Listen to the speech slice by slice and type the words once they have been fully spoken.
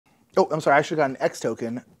Oh, I'm sorry, I should have got an X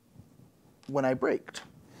token when I braked.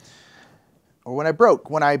 Or when I broke,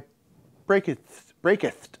 when I breaketh.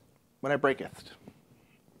 When I breaketh.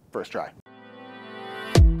 First try.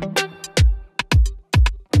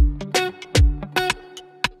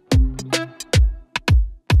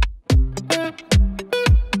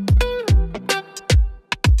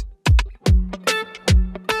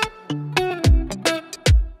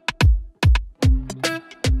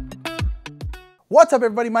 What's up,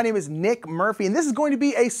 everybody? My name is Nick Murphy, and this is going to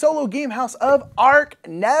be a solo game house of Ark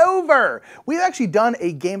Nova. We've actually done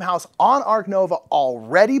a game house on Ark Nova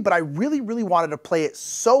already, but I really wanted to play it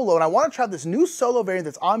solo, and I want to try this new solo variant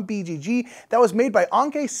that's on BGG that was made by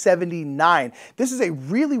Anke79. This is a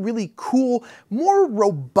really cool, more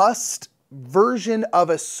robust version of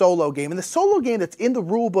a solo game, and the solo game that's in the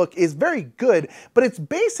rulebook is very good, but it's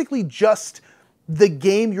basically just the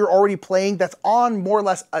game you're already playing that's on more or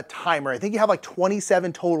less a timer. I think you have like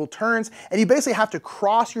 27 total turns, and you basically have to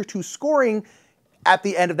cross your two scoring at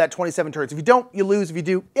the end of that 27 turns. If you don't, you lose. If you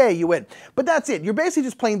do, yeah, you win. But that's it. You're basically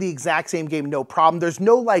just playing the exact same game, no problem. There's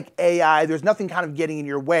no like AI. There's nothing kind of getting in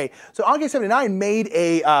your way. So Anke79 made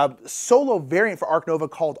a solo variant for Ark Nova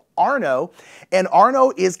called ARNO, and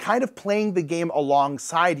ARNO is kind of playing the game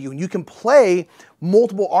alongside you, and you can play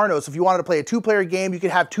multiple ARNOs. If you wanted to play a 2-player game, you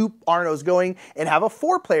could have 2 ARNOs going and have a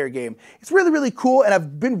 4-player game. It's really cool, and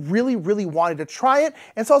I've been really wanting to try it,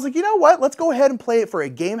 and so I was like, you know what, let's go ahead and play it for a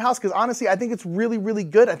game house, because honestly, I think it's really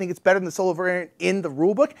good. I think it's better than the solo variant in the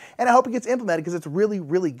rulebook, and I hope it gets implemented because it's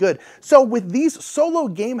really good. So with these solo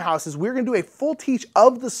game houses, we're going to do a full teach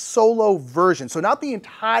of the solo version. So not the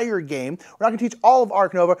entire game. We're not going to teach all of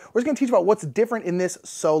Ark Nova. We're just going to teach about what's different in this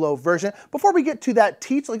solo version. Before we get to that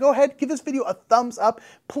teach, go ahead, give this video a thumbs up.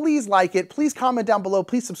 Please like it. Please comment down below.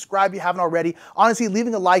 Please subscribe if you haven't already. Honestly,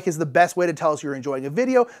 leaving a like is the best way to tell us you're enjoying a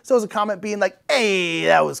video. So is a comment being like, hey,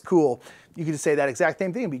 that was cool. You can just say that exact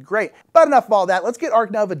same thing and be great. But enough of all that. Let's get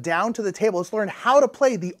Ark Nova down to the table. Let's learn how to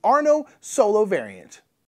play the ARNO solo variant.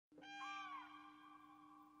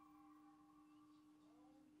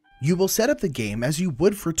 You will set up the game as you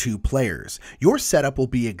would for 2 players. Your setup will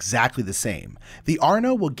be exactly the same. The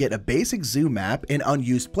ARNO will get a basic zoo map, an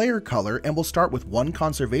unused player color, and will start with 1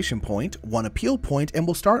 conservation point, 1 appeal point, and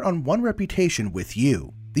will start on 1 reputation with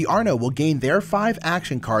you. The ARNO will gain their 5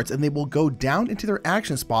 action cards, and they will go down into their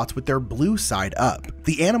action spots with their blue side up.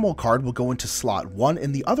 The animal card will go into slot 1,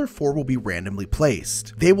 and the other 4 will be randomly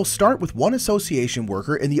placed. They will start with 1 association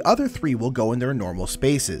worker, and the other 3 will go in their normal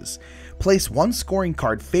spaces. Place 1 scoring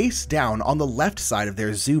card face down on the left side of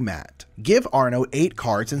their zoo mat. Give ARNO 8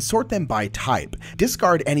 cards and sort them by type.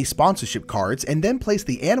 Discard any sponsorship cards, and then place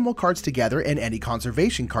the animal cards together and any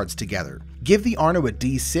conservation cards together. Give the ARNO a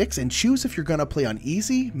D6 and choose if you're going to play on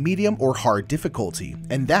easy, medium, or hard difficulty,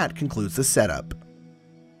 and that concludes the setup.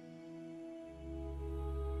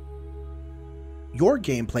 Your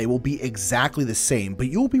gameplay will be exactly the same, but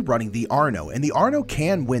you'll be running the ARNO, and the ARNO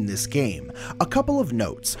can win this game. A couple of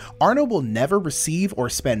notes: ARNO will never receive or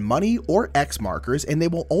spend money or X markers, and they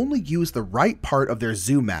will only use the right part of their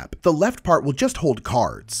zoo map. The left part will just hold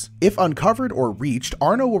cards. If uncovered or reached,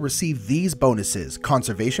 ARNO will receive these bonuses: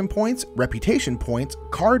 conservation points, reputation points,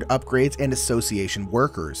 card upgrades, and association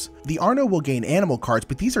workers. The ARNO will gain animal cards,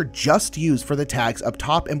 but these are just used for the tags up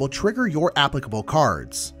top and will trigger your applicable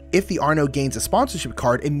cards. If the ARNO gains a sponsorship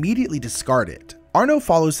card, immediately discard it. ARNO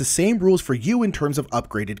follows the same rules for you in terms of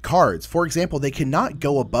upgraded cards. For example, they cannot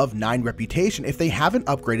go above 9 reputation if they haven't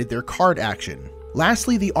upgraded their card action.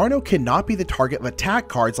 Lastly, the ARNO cannot be the target of attack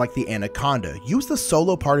cards like the Anaconda. Use the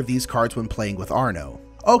solo part of these cards when playing with ARNO.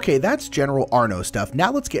 Okay, that's general ARNO stuff.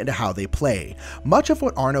 Now let's get into how they play. Much of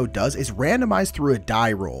what ARNO does is randomized through a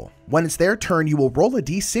die roll. When it's their turn, you will roll a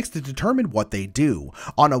d6 to determine what they do.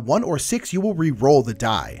 On a 1 or 6, you will re-roll the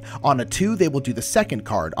die. On a 2, they will do the second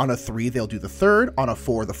card. On a 3, they'll do the third. On a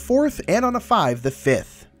 4, the fourth. And on a 5, the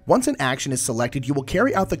fifth. Once an action is selected, you will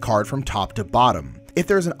carry out the card from top to bottom. If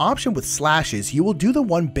there's an option with slashes, you will do the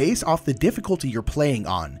one based off the difficulty you're playing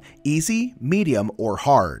on: easy, medium, or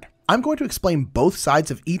hard. I'm going to explain both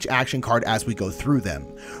sides of each action card as we go through them.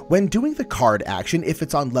 When doing the card action, if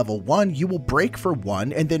it's on level 1, you will break for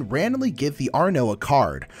 1 and then randomly give the ARNO a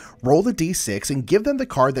card. Roll the d6 and give them the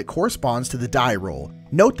card that corresponds to the die roll.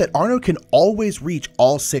 Note that ARNO can always reach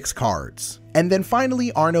all 6 cards. And then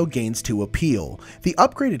finally, ARNO gains 2 appeal. The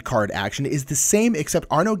upgraded card action is the same, except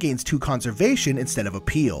ARNO gains 2 conservation instead of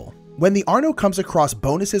appeal. When the ARNO comes across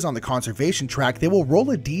bonuses on the conservation track, they will roll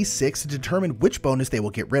a d6 to determine which bonus they will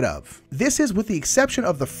get rid of. This is with the exception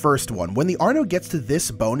of the first one. When the ARNO gets to this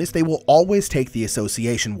bonus, they will always take the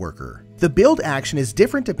association worker. The build action is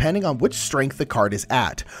different depending on which strength the card is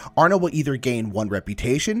at. ARNO will either gain 1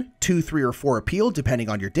 reputation, 2, 3, or 4 appeal depending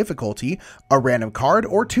on your difficulty, a random card,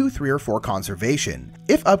 or 2, 3, or 4 conservation.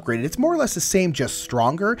 If upgraded, it's more or less the same, just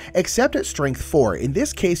stronger, except at strength 4. In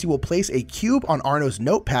this case, you will place a cube on ARNO's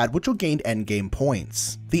notepad, which will gain endgame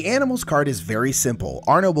points. The animals card is very simple.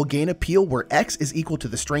 ARNO will gain appeal where X is equal to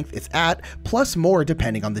the strength it's at, plus more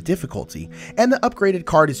depending on the difficulty, and the upgraded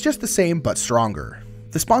card is just the same but stronger.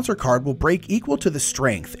 The sponsor card will break equal to the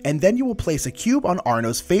strength, and then you will place a cube on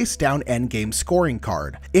ARNO's face down endgame scoring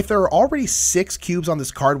card. If there are already 6 cubes on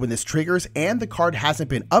this card when this triggers and the card hasn't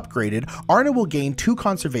been upgraded, ARNO will gain 2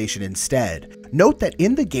 conservation instead. Note that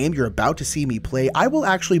in the game you're about to see me play, I will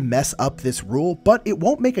actually mess up this rule, but it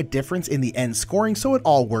won't make a difference in the end scoring, so it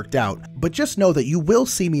all worked out. But just know that you will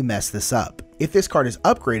see me mess this up. If this card is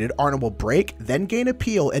upgraded, ARNO will break, then gain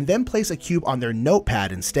appeal, and then place a cube on their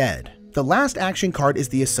notepad instead. The last action card is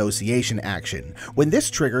the association action. When this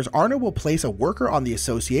triggers, ARNO will place a worker on the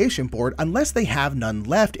association board unless they have none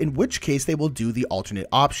left, in which case they will do the alternate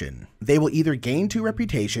option. They will either gain 2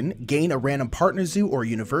 reputation, gain a random partner zoo or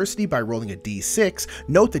university by rolling a d6.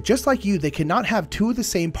 Note that just like you, they cannot have 2 of the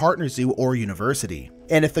same partner zoo or university.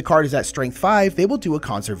 And if the card is at strength 5, they will do a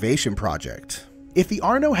conservation project. If the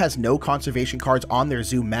ARNO has no conservation cards on their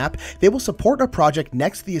zoo map, they will support a project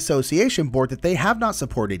next to the association board that they have not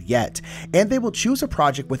supported yet, and they will choose a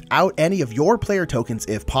project without any of your player tokens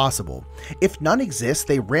if possible. If none exists,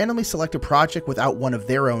 they randomly select a project without one of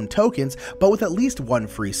their own tokens, but with at least 1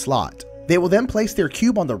 free slot. They will then place their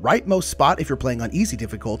cube on the rightmost spot if you're playing on easy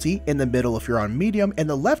difficulty, in the middle if you're on medium, and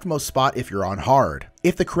the leftmost spot if you're on hard.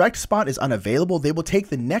 If the correct spot is unavailable, they will take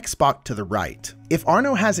the next spot to the right. If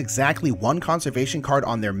ARNO has exactly 1 conservation card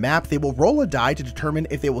on their map, they will roll a die to determine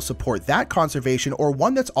if they will support that conservation or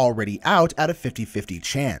one that's already out at a 50-50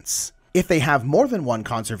 chance. If they have more than 1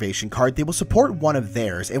 conservation card, they will support one of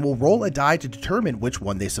theirs and will roll a die to determine which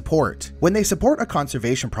one they support. When they support a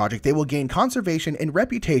conservation project, they will gain conservation and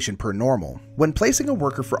reputation per normal. When placing a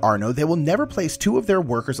worker for ARNO, they will never place 2 of their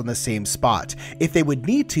workers on the same spot. If they would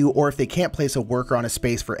need to, or if they can't place a worker on a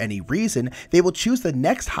space for any reason, they will choose the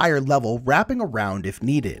next higher level, wrapping around if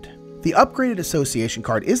needed. The upgraded association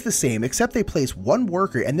card is the same, except they place 1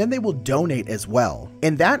 worker and then they will donate as well.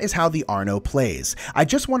 And that is how the ARNO plays. I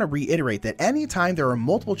just want to reiterate that anytime there are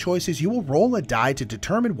multiple choices, you will roll a die to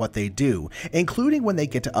determine what they do, including when they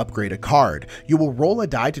get to upgrade a card. You will roll a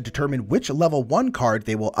die to determine which level 1 card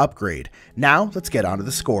they will upgrade. Now, let's get on to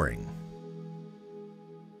the scoring.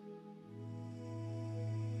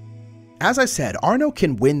 As I said, ARNO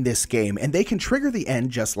can win this game, and they can trigger the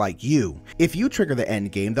end just like you. If you trigger the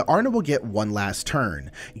end game, the ARNO will get 1 last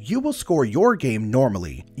turn. You will score your game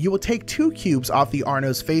normally. You will take 2 cubes off the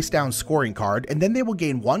ARNO's face down scoring card, and then they will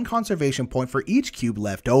gain 1 conservation point for each cube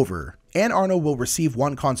left over. And ARNO will receive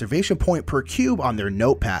 1 conservation point per cube on their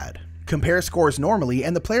notepad. Compare scores normally,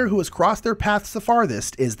 and the player who has crossed their paths the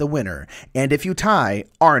farthest is the winner. And if you tie,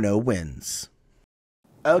 ARNO wins.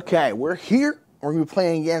 Okay, we're here. We're going to be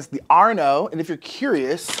playing against the ARNO, and if you're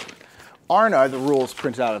curious, ARNO, the rules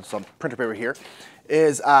printed out on some printer paper here,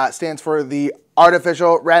 stands for the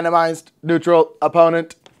Artificial Randomized Neutral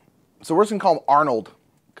Opponent. So we're just going to call him Arnold,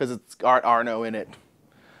 because it's got ARNO in it.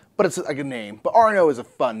 But it's like a name. But ARNO is a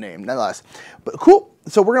fun name, nonetheless. But cool.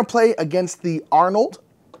 So we're going to play against the Arnold.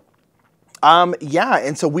 Yeah,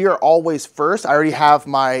 and so we are always first. I already have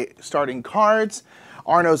my starting cards.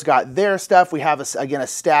 ARNO's got their stuff. We have, again, a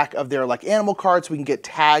stack of their animal cards. So we can get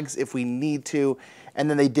tags if we need to. And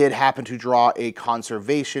then they did happen to draw a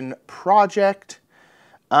conservation project.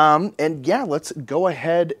 And yeah, let's go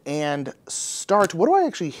ahead and start. What do I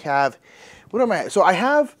actually have? What am I? So I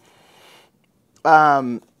have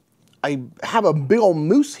a big old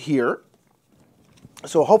moose here.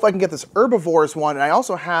 So hopefully I can get this herbivorous one. And I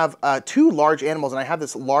also have 2 large animals. And I have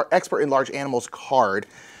this expert in large animals card.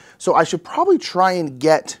 So I should probably try and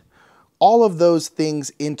get all of those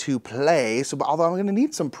things into play. So, although I'm going to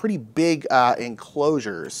need some pretty big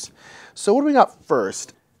enclosures. So what do we got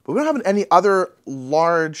first? But we don't have any other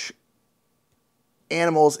large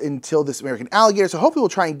animals until this American alligator. So hopefully we'll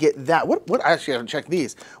try and get that. What actually I haven't checked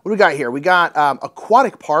these. What do we got here? We got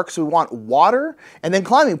aquatic park. So we want water, and then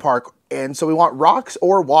climbing park. And so we want rocks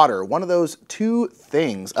or water. One of those 2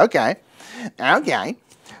 things. Okay. Okay.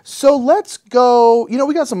 So let's go,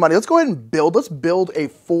 we got some money. Let's go ahead and build. Let's build a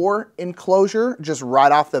 4 enclosure just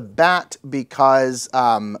right off the bat because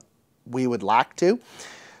we would like to.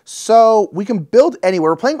 So we can build anywhere.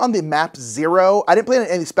 We're playing on the map 0. I didn't play on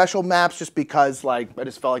any special maps just because I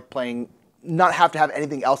just felt like playing, not have to have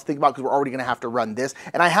anything else to think about because we're already going to have to run this.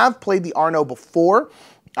 And I have played the ARNO before.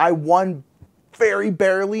 I won very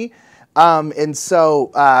barely. And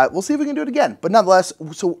so we'll see if we can do it again. But nonetheless,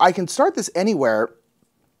 so I can start this anywhere.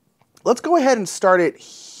 Let's go ahead and start it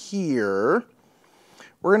here.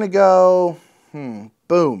 We're going to go,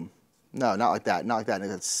 boom. No, not like that. Not like that, Nick.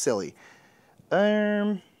 That's silly.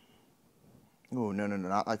 Oh, no,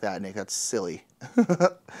 not like that, Nick. That's silly.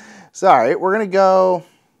 Sorry. We're going to go,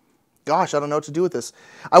 gosh, I don't know what to do with this.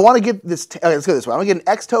 I want to get this, okay, let's go this way. I'm going to get an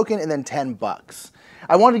X token and then $10.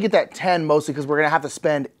 I wanted to get that 10 mostly because we're going to have to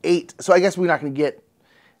spend 8. So I guess we're not going to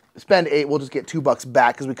spend 8. We'll just get $2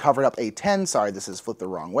 back because we covered up a 10. Sorry, this is flipped the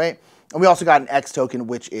wrong way. And we also got an X token,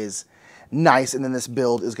 which is nice. And then this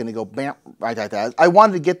build is going to go bam, right like that. I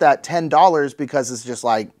wanted to get that $10 because it's just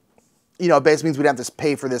like, you know, it basically means we'd have to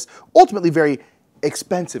pay for this ultimately very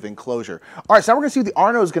expensive enclosure. All right, so now we're going to see what the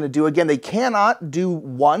Arno is going to do. Again, they cannot do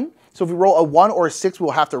 1. So if we roll a 1 or a 6,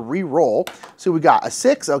 we'll have to re-roll. So we got a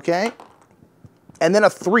 6, okay. And then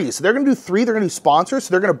a 3. So they're going to do 3. They're going to do sponsors.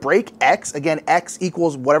 So they're going to break X. Again, X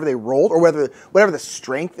equals whatever they rolled or whatever the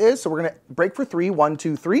strength is. So we're going to break for 3. 1,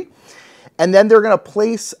 2, 3. And then they're going to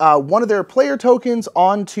place one of their player tokens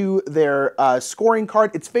onto their scoring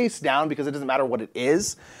card. It's face down because it doesn't matter what it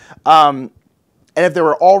is. And if there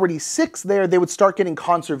were already 6 there, they would start getting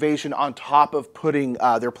conservation on top of putting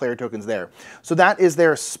their player tokens there. So that is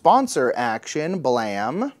their sponsor action.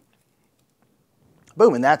 Blam.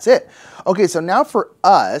 Boom, and that's it. Okay, so now for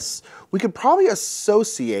us, we could probably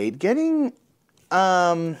associate getting, you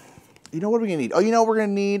know, what are we going to need? Oh, you know what we're going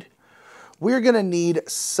to need? We're going to need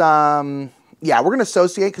some, yeah, we're going to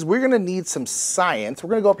associate because we're going to need some science.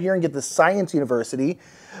 We're going to go up here and get the Science University.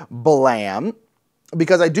 Blam.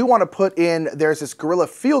 Because I do want to put in, there's this guerrilla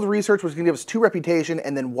field research, which is going to give us 2 reputation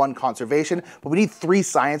and then 1 conservation. But we need 3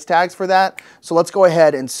 science tags for that. So let's go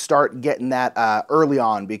ahead and start getting that early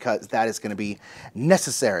on because that is going to be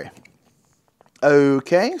necessary.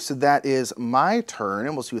 Okay, so that is my turn.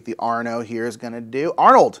 And we'll see what the Arno here is going to do.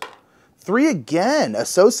 Arnold, 3 again.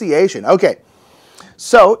 Association. Okay.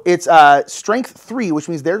 So it's strength 3, which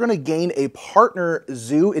means they're going to gain a partner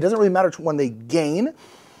zoo. It doesn't really matter which one they gain.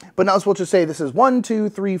 But now we'll just say this is 1, 2,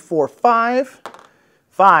 3, 4, 5.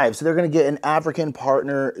 5. So they're going to get an African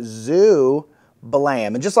partner zoo.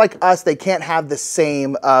 Blam. And just like us, they can't have the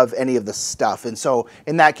same of any of the stuff. And so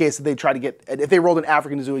in that case, if they try to get, if they rolled an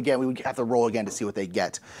African zoo again, we would have to roll again to see what they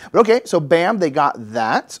get. But okay, so bam, they got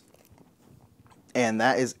that. And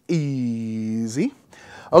that is easy.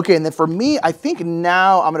 Okay, and then for me, I think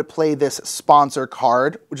now I'm going to play this sponsor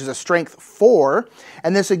card, which is a strength 4.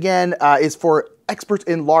 And this again is for experts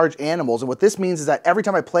in large animals. And what this means is that every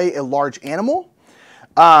time I play a large animal,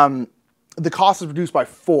 the cost is reduced by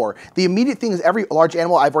 4. The immediate thing is every large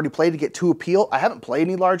animal I've already played to get 2 appeal. I haven't played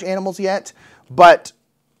any large animals yet, but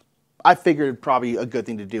I figured probably a good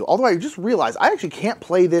thing to do. Although I just realized I actually can't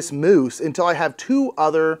play this moose until I have 2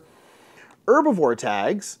 other herbivore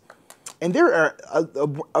tags. And there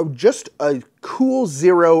are just a cool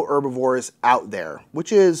 0 herbivores out there,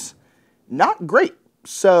 which is not great.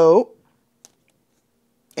 So,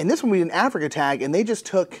 and this one we did an Africa tag, and they just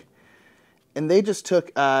took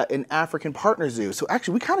an African partner zoo. So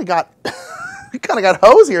actually, we kind of got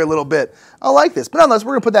Haus here a little bit. I like this, but nonetheless,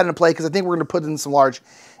 we're gonna put that into play because I think we're gonna put in some large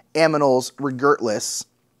aminals regardless.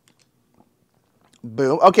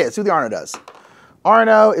 Boom. Okay, let's see what the Arno does.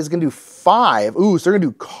 Arno is gonna do 5. Ooh, so they're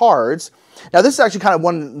gonna do cards. Now this is actually kind of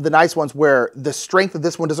one of the nice ones where the strength of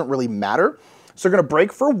this one doesn't really matter. So they're gonna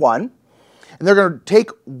break for 1. And they're going to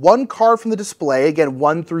take 1 card from the display, again,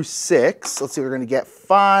 1 through 6. Let's see, they're going to get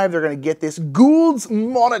 5. They're going to get this Gould's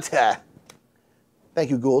monitor.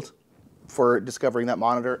 Thank you, Gould, for discovering that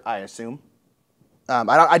monitor, I assume.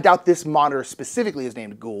 I doubt this monitor specifically is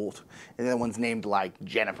named Gould, and the other one's named, like,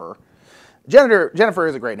 Jennifer. Jennifer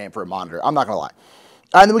is a great name for a monitor, I'm not going to lie.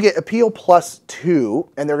 And then we get appeal plus 2,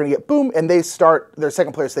 and they're going to get boom, and they start, their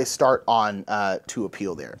second players, they start on 2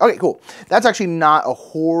 appeal there. Okay, cool. That's actually not a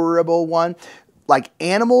horrible one. Like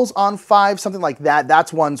animals on 5, something like that,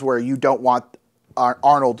 that's ones where you don't want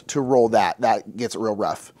Arnold to roll that. That gets real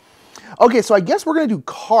rough. Okay, so I guess we're going to do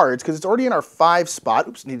cards, because it's already in our 5 spot.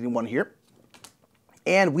 Oops, needing one here.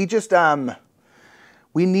 And we just,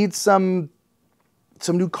 we need some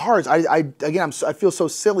new cards. Again, I feel so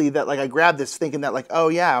silly that like I grabbed this thinking that like, oh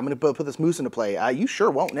yeah, I'm gonna put this moose into play. You sure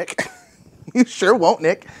won't, Nick. You sure won't,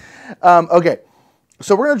 Nick. Okay,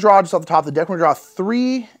 so we're gonna draw just off the top of the deck. We're gonna draw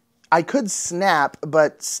 3. I could snap,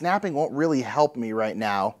 but snapping won't really help me right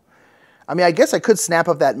now. I mean, I guess I could snap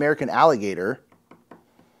up that American alligator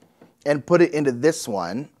and put it into this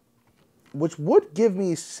one, which would give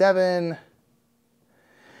me 7.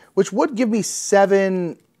 Which would give me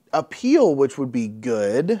 7 appeal, which would be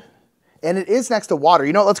good. And it is next to water.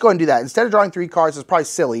 You know what? Let's go ahead and do that. Instead of drawing 3 cards, it's probably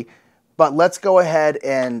silly, But let's go ahead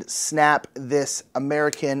and snap this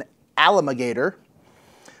American alligator.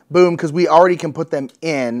 Boom, because we already can put them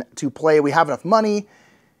in to play. We have enough money.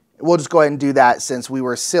 We'll just go ahead and do that since we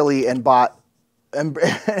were silly and bought and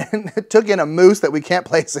took in a moose that we can't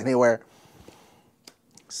place anywhere.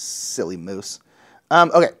 Silly moose.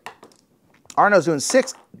 Okay. Arno's doing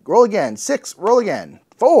 6. Roll again. 6. Roll again.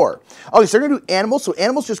 4. Okay, so they're going to do animals. So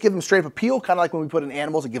animals just give them straight up appeal, kind of like when we put in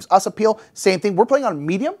animals, it gives us appeal. Same thing. We're playing on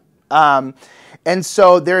medium. And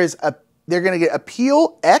so they're going to get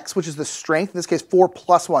appeal X, which is the strength. In this case, 4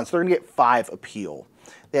 plus 1. So they're going to get 5 appeal.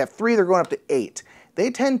 They have 3. They're going up to 8.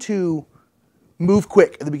 They tend to move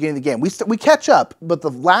quick at the beginning of the game. We catch up, but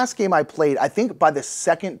the last game I played, I think by the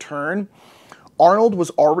second turn, Arnold was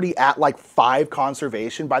already at like 5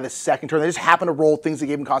 conservation by the second turn. They just happened to roll things that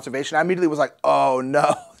gave him conservation. I immediately was like, oh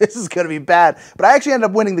no, this is going to be bad. But I actually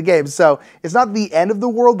ended up winning the game. So it's not the end of the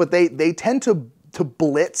world, but they tend to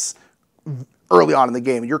blitz early on in the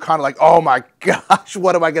game. You're kind of like, oh my gosh,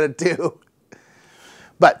 what am I going to do?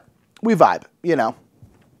 But we vibe, you know.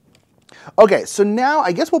 Okay, so now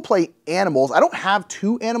I guess we'll play animals. I don't have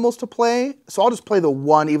 2 animals to play, so I'll just play the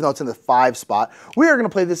 1, even though it's in the 5 spot. We are going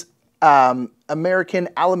to play this American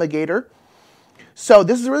alligator. So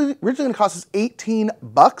this is originally going to cost us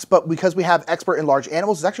 $18, but because we have expert in large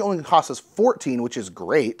animals, it's actually only going to cost us 14, which is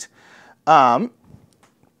great. So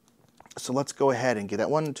let's go ahead and get that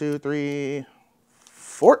 1, 2, 3,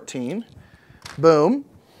 14. Boom.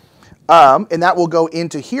 And that will go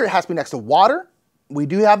into here. It has to be next to water. We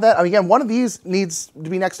do have that. I mean, again, one of these needs to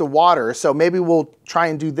be next to water, so maybe we'll try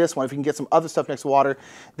and do this one if we can get some other stuff next to water.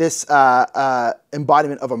 This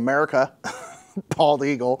embodiment of America, bald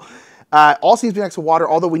eagle, also needs to be next to water.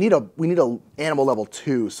 Although we need a animal level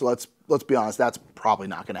 2. So let's be honest, that's probably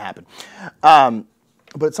not going to happen.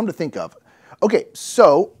 But it's something to think of. Okay,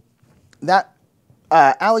 so that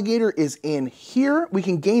alligator is in here. We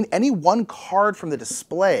can gain any 1 card from the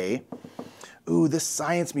display. Ooh, this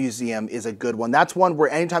science museum is a good one. That's one where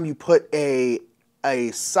anytime you put a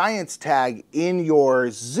science tag in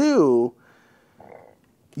your zoo,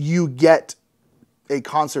 you get a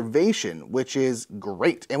conservation, which is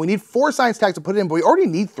great. And we need 4 science tags to put it in, but we already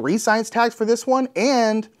need 3 science tags for this one.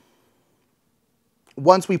 And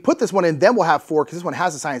once we put this one in, then we'll have 4 because this one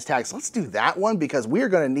has a science tag. So let's do that one because we are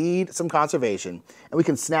going to need some conservation. And we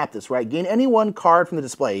can snap this, right? Gain any 1 card from the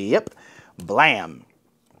display. Yep. Blam.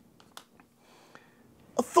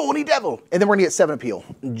 A thorny devil. And then we're going to get 7 appeal.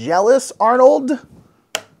 Jealous, Arnold?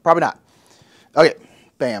 Probably not. Okay.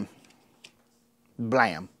 Bam.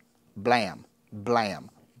 Blam. Blam. Blam.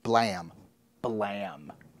 Blam.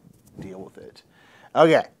 Blam. Deal with it.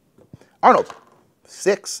 Okay. Arnold.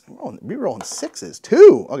 6. Oh, we're rolling 6s.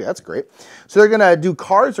 2. Okay, that's great. So they're going to do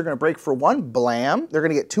cards. They're going to break for 1. Blam. They're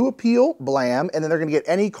going to get 2 appeal. Blam. And then they're going to get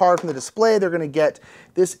any card from the display. They're going to get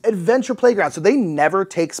this adventure playground. So they never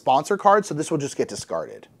take sponsor cards, so this will just get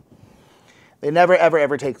discarded. They never, ever,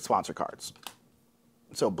 ever take sponsor cards.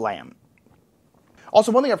 So blam. Also,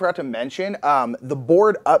 one thing I forgot to mention, the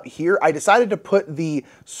board up here, I decided to put the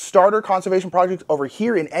starter conservation projects over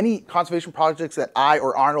here, and any conservation projects that I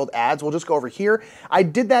or Arnold adds will just go over here. I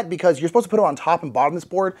did that because you're supposed to put it on top and bottom of this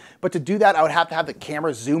board, but to do that, I would have to have the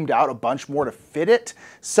camera zoomed out a bunch more to fit it,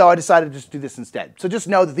 so I decided to just do this instead. So just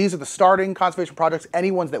know that these are the starting conservation projects.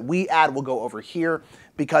 Any ones that we add will go over here,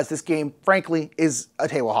 because this game, frankly, is a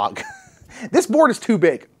table hog. This board is too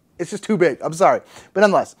big. It's just too big. I'm sorry. But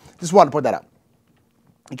nonetheless, just wanted to point that out,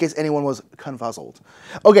 in case anyone was confuzzled.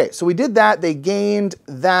 Okay, so we did that. They gained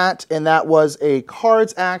that, and that was a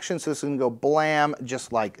cards action, so this is going to go blam,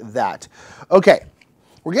 just like that. Okay,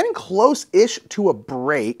 we're getting close-ish to a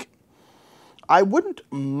break. I wouldn't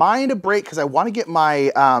mind a break because I want to get my,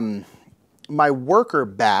 my worker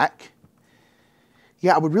back.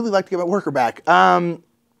 Yeah, I would really like to get my worker back. And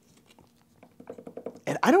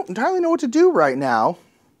I don't entirely know what to do right now.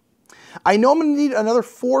 I know I'm going to need another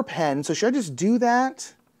 4 pen, so should I just do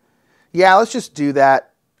that? Yeah, let's just do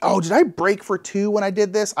that. Oh, did I break for 2 when I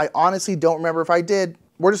did this? I honestly don't remember if I did.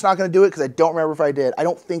 We're just not going to do it because I don't remember if I did. I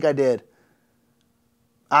don't think I did.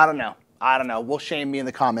 I don't know. I don't know. We'll shame me in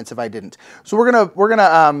the comments if I didn't. So we're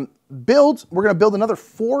gonna build another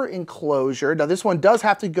 4 enclosure. Now this one does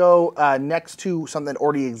have to go next to something that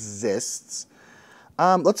already exists.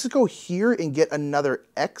 Let's just go here and get another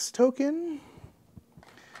X token.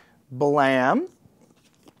 Blam.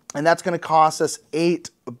 And that's going to cost us 8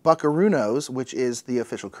 buckaroos, which is the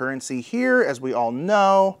official currency here, as we all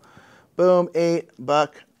know. Boom, 8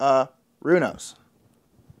 buckaroos.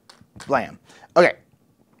 Blam. Okay.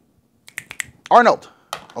 Arnold.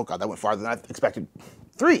 Oh god, that went farther than I expected.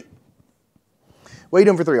 3. What are you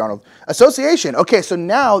doing for 3, Arnold? Association. Okay, so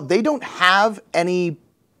now they don't have any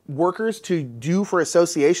workers to do for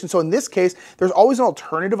association. So in this case, there's always an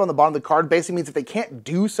alternative on the bottom of the card. Basically means if they can't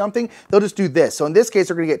do something, they'll just do this. So in this case,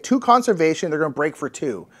 they're going to get 2 conservation. They're going to break for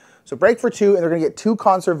 2. So break for 2, and they're going to get 2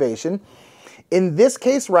 conservation. In this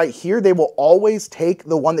case right here, they will always take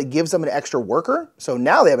the one that gives them an extra worker. So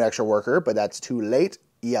now they have an extra worker, but that's too late.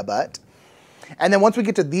 Yeah, but. And then once we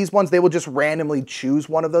get to these ones, they will just randomly choose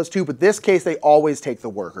one of those 2. But this case, they always take the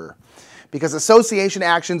worker. Because association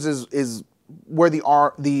actions is where the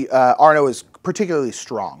ARNO is particularly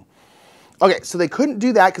strong. Okay, so they couldn't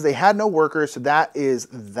do that because they had no workers, so that is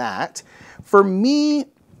that. For me,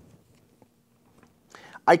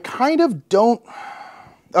 I kind of don't...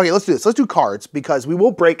 Okay, let's do this. Let's do cards because we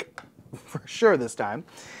will break for sure this time.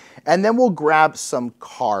 And then we'll grab some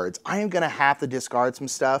cards. I am going to have to discard some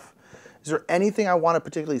stuff. Is there anything I want to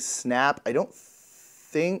particularly snap? I don't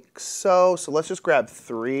think so. So let's just grab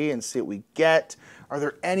 3 and see what we get. Are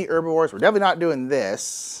there any herbivores? We're definitely not doing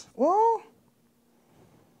this. Well,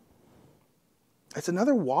 it's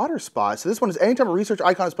another water spot. So this one is anytime a research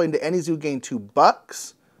icon is played into any zoo, gain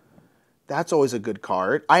 $2. That's always a good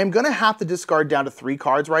card. I am going to have to discard down to 3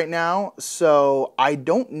 cards right now. So I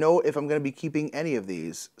don't know if I'm going to be keeping any of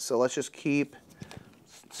these. So let's just keep...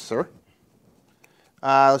 Sir?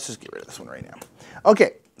 Let's just get rid of this one right now.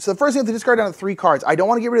 Okay. So the first thing, I have to discard down to 3 cards. I don't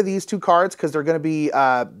want to get rid of these 2 cards because they're going to be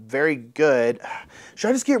very good. Should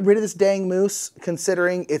I just get rid of this dang moose,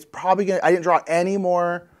 considering it's probably going to... I didn't draw any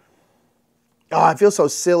more... Oh, I feel so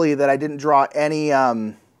silly that I didn't draw any...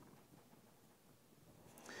 I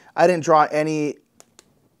didn't draw any...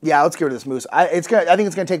 Yeah, let's get rid of this moose. I think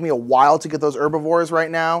it's going to take me a while to get those herbivores right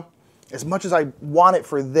now. As much as I want it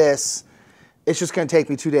for this... It's just going to take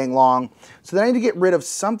me too dang long. So then I need to get rid of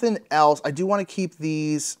something else. I do want to keep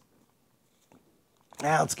these.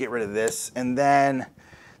 Now let's get rid of this. And then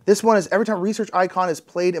this one is every time a research icon is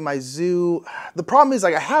played in my zoo. The problem is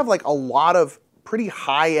like I have like a lot of pretty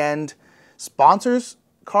high-end sponsors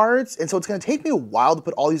cards. And so it's going to take me a while to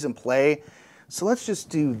put all these in play. So let's just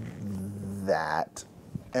do that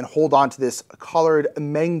and hold on to this colored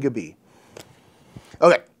Mangabe.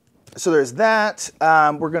 Okay. So there's that.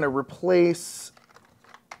 We're going to replace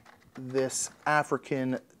this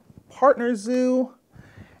African partner zoo.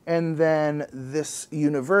 And then this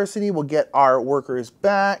university will get our workers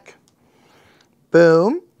back.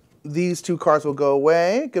 Boom. These 2 cards will go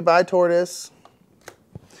away. Goodbye, tortoise.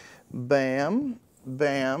 Bam,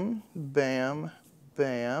 bam, bam,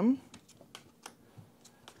 bam.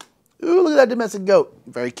 Ooh, look at that domestic goat.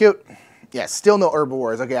 Very cute. Yeah, still no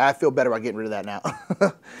herbivores. Okay, I feel better about getting rid of that now.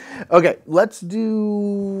 Okay, let's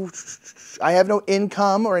do... I have no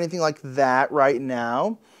income or anything like that right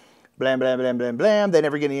now. Blam, blam, blam, blam, blam. They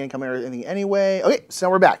never get any income or anything anyway. Okay, so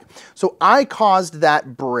now we're back. So I caused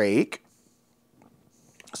that break.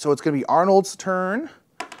 So it's going to be Arnold's turn.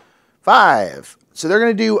 5. So they're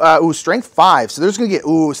going to do, strength 5. So they're just going to get,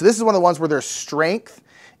 so this is one of the ones where their strength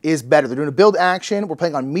is better. They're doing a build action. We're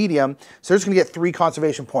playing on medium. So they're just going to get 3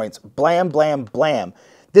 conservation points. Blam, blam, blam.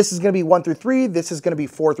 This is going to be 1 through 3. This is going to be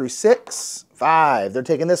 4 through 6. 5. They're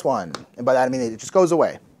taking this one. And by that, I mean it just goes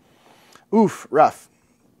away. Oof, rough.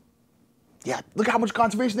 Yeah, look how much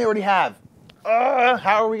conservation they already have.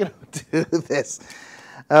 How are we going to do this?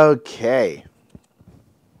 Okay.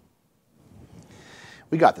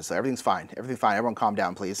 We got this, though. Everything's fine. Everything's fine. Everyone calm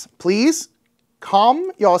down, please. Please.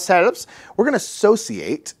 Calm y'all setups. We're going to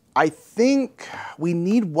associate. I think we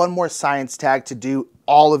need one more science tag to do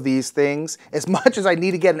all of these things. As much as I need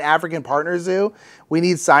to get an African partner zoo, we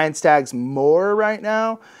need science tags more right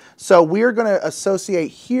now. So we're going to associate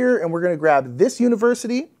here, and we're going to grab this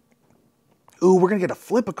university. Ooh, we're going to get a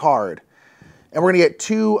flip a card. And we're going to get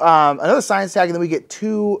 2, another science tag, and then we get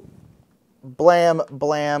 2 blam,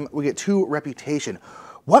 blam. We get 2 reputation.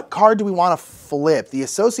 What card do we want to flip? The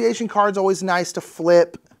association card's always nice to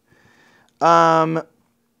flip. The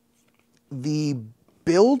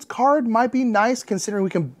build card might be nice, considering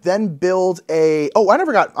we can then build a... Oh,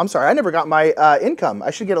 I'm sorry, I never got my income.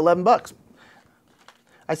 I should get $11.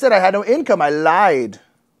 I said I had no income. I lied.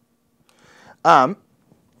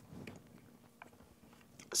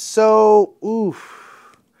 So,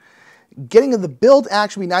 oof. Getting the build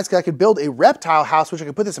action would be nice because I could build a reptile house, which I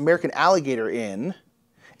could put this American alligator in.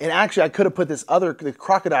 And actually, I could have put this the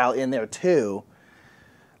crocodile in there too.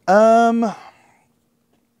 Cards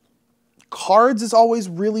is always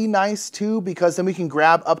really nice too, because then we can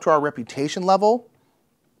grab up to our reputation level.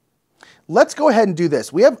 Let's go ahead and do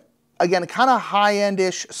this. We have, again, kind of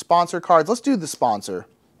high-end-ish sponsor cards. Let's do the sponsor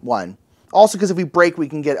one. Also, because if we break, we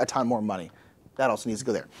can get a ton more money. That also needs to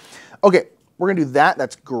go there. Okay, we're going to do that.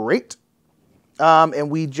 That's great. And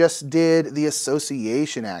we just did the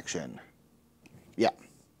association action. Yeah.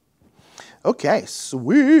 Okay,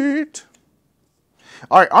 sweet.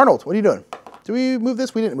 All right, Arnold, what are you doing? Did we move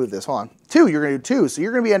this? We didn't move this. Hold on. 2, you're going to do 2. So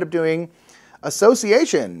you're going to end up doing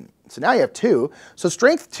association. So now you have 2. So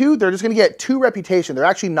strength 2, they're just going to get 2 reputation. They're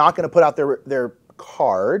actually not going to put out their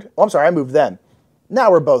card. Oh, I'm sorry, I moved them. Now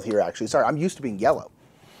we're both here, actually. Sorry, I'm used to being yellow.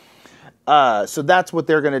 So that's what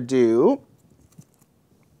they're going to do.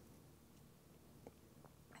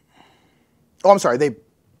 Oh, I'm sorry.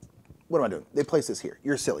 What am I doing? They place this here.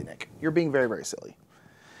 You're silly, Nick. You're being very, very silly.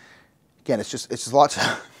 Again, it's just a lot.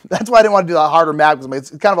 That's why I didn't want to do that harder math,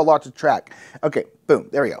 because it's kind of a lot to track. Okay, boom.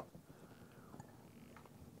 There we go.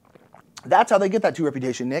 That's how they get that 2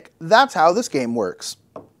 reputation, Nick. That's how this game works.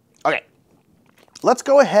 Okay. Let's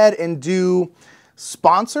go ahead and do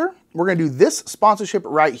sponsor. We're going to do this sponsorship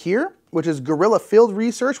right here, which is Guerrilla Field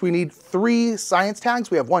Research. We need 3 science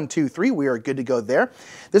tags. We have 1, 2, 3. We are good to go there.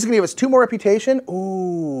 This is going to give us 2 more reputation.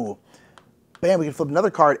 Ooh. Bam, we can flip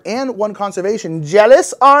another card and 1 conservation.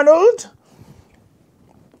 Jealous, Arnold?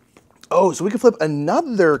 Oh, so we can flip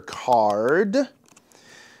another card.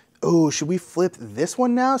 Oh, should we flip this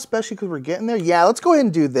one now, especially because we're getting there? Yeah, let's go ahead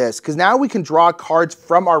and do this, because now we can draw cards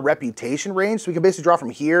from our reputation range. So we can basically draw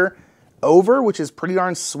from here over, which is pretty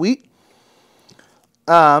darn sweet.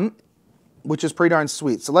 So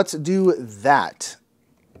let's do that.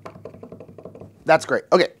 That's great.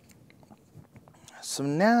 Okay. So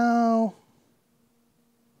now...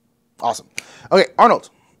 Awesome. Okay, Arnold.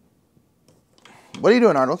 What are you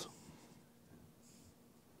doing, Arnold?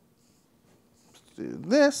 Let's do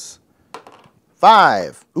this.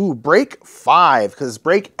 5. Ooh, break 5, because it's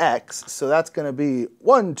break X. So that's going to be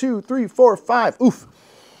 1, 2, 3, 4, 5. Oof.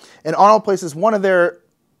 And Arnold places 1 of their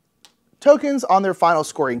tokens on their final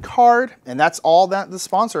scoring card, and that's all that the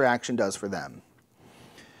sponsor action does for them.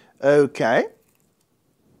 Okay.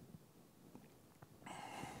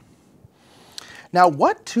 Now,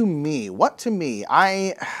 what to me,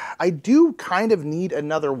 I do kind of need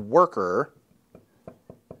another worker,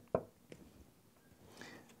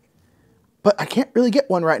 but I can't really get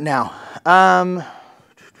one right now.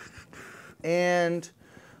 And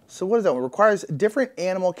so what is that one? It requires different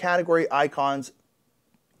animal category icons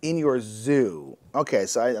in your zoo. Okay,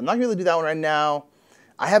 so I'm not going to be able to do that one right now.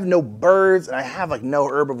 I have no birds, and I have like no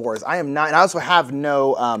herbivores. And I also have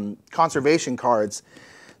no conservation cards.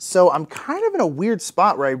 So I'm kind of in a weird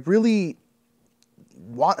spot where I really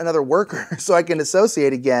want another worker so I can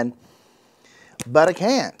associate again, but I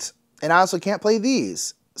can't. And I also can't play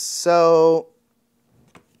these. So,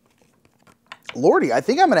 Lordy, I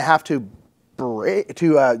think I'm going to have to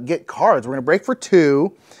get cards. We're going to break for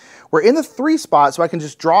 2. We're in the 3 spot, so I can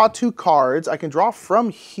just draw 2 cards. I can draw from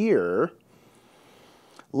here.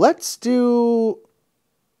 Let's do...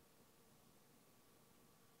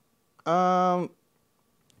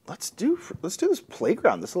 Let's do this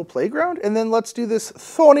playground, this little playground, and then let's do this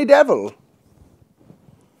Thorny Devil.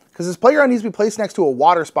 Because this playground needs to be placed next to a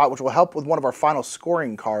water spot, which will help with one of our final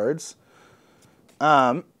scoring cards.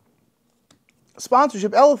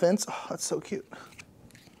 Sponsorship elephants. Oh, that's so cute.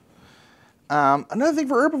 Another thing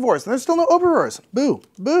for herbivores. And there's still no herbivores. Boo.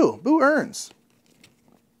 Boo. Boo earns.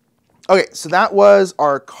 Okay, so that was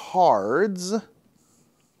our cards. All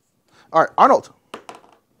right, Arnold.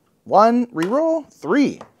 1, reroll,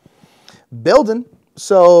 3. Building.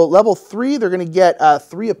 So level 3, they're going to get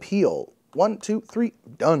 3 appeal. 1, 2, 3,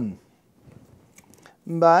 done.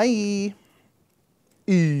 Bye.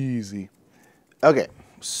 Easy. Okay,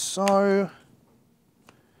 so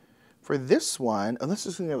for this one, oh, this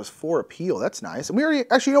is going to give us 4 appeal. That's nice. And we already,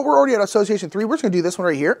 actually, you know, we're already at Association 3. We're just going to do this one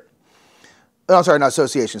right here. Oh, I'm sorry, not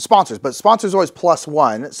Association, Sponsors. But Sponsors always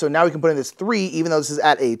 +1. So now we can put in this 3, even though this is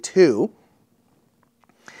at a 2.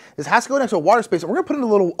 This has to go next to a water space, and we're going to put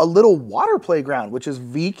in a little water playground, which is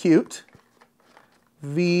V cute.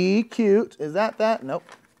 V cute. Is that? Nope.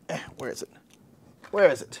 Where is it? Where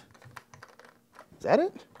is it? Is that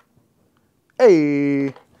it? Hey.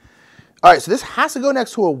 All right, so this has to go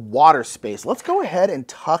next to a water space. Let's go ahead and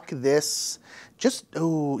tuck this.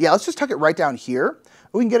 Let's just tuck it right down here.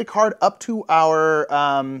 We can get a card up to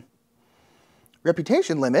our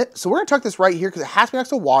reputation limit. So we're going to tuck this right here because it has to be next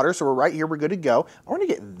to water. So we're right here. We're good to go. I want to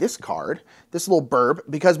get this card, this little burb,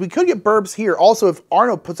 because we could get burbs here. Also, if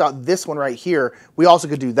Arno puts out this one right here, we also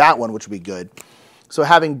could do that one, which would be good. So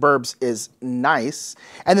having burbs is nice.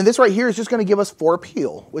 And then this right here is just going to give us 4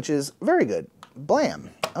 appeal, which is very good. Blam.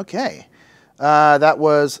 Okay. That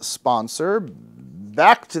was sponsor.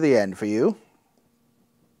 Back to the end for you.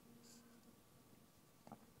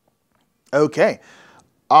 Okay.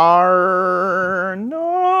 Arnold.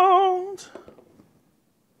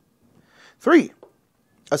 3.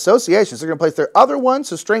 Associations. They're going to place their other one.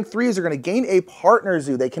 So strength 3 is they're going to gain a partner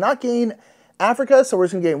zoo. They cannot gain Africa, so we're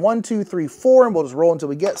just going to gain 1, 2, 3, 4, and we'll just roll until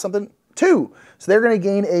we get something. 2. So they're going to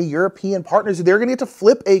gain a European partner zoo. They're going to get to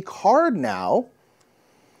flip a card now.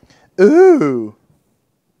 Ooh.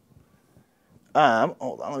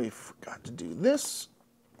 Hold on, forgot to do this.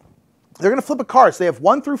 They're going to flip a card. So they have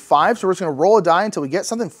 1 through 5, so we're just going to roll a die until we get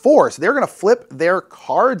something. 4. So they're going to flip their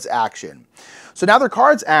cards action. So now their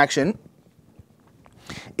cards action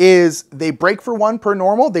is they break for 1 per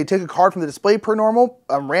normal. They take a card from the display per normal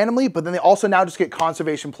randomly, but then they also now just get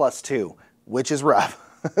conservation +2, which is rough.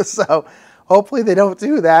 So hopefully they don't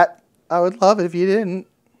do that. I would love it if you didn't.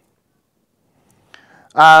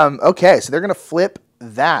 Okay, so they're going to flip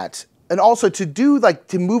that. And also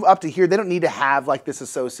to move up to here, they don't need to have like this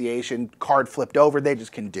association card flipped over. They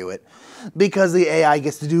just can do it because the AI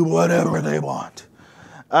gets to do whatever they want.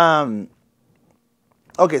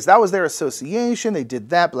 Okay, so that was their association. They did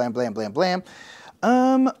that, blam, blam, blam, blam.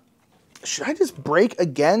 Should I just break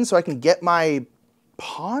again so I can get my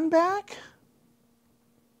pawn back?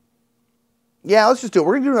 Yeah, let's just do it.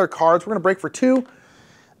 We're going to do another cards. We're going to break for 2.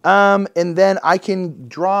 And then I can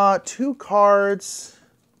draw 2 cards.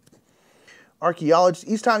 Archaeologist.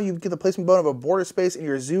 Each time you get the placement bonus of a border space in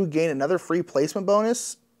your zoo, gain another free placement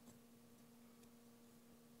bonus.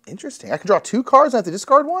 Interesting. I can draw 2 cards and I have to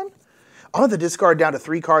discard 1? I'm going to discard down to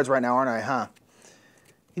 3 cards right now, aren't I, huh?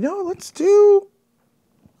 You know, let's do...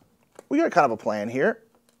 We got kind of a plan here.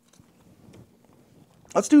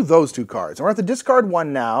 Let's do those 2 cards. And we're going to have to discard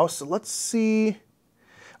 1 now, so let's see...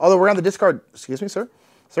 Although we're on the discard... Excuse me, sir.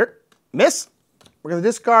 Sir? Miss? We're going to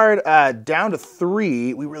discard down to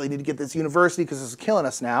 3. We really need to get this university because this is killing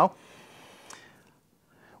us now.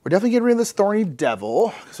 We're definitely getting rid of this Thorny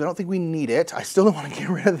Devil because I don't think we need it. I still don't want to get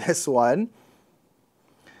rid of this one.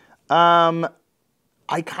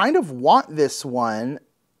 I kind of want this one.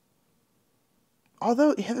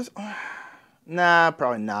 Although, yeah, there's... Nah,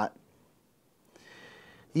 probably not.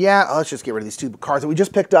 Yeah, let's just get rid of these 2 cards that we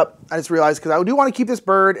just picked up. I just realized because I do want to keep this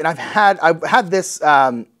bird, and I've had this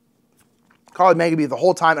Carly Megaby the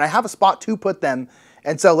whole time, and I have a spot to put them,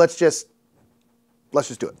 and so let's just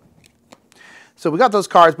do it. So we got those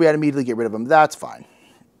cards. We had to immediately get rid of them. That's fine.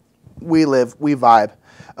 We live. We vibe.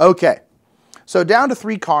 Okay. So down to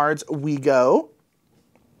 3 cards we go.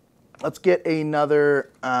 Let's get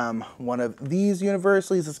another one of these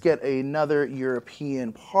universities. Let's get another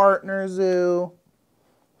European partner zoo.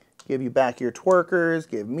 Give you back your twerkers.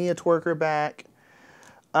 Give me a twerker back.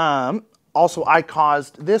 Also, I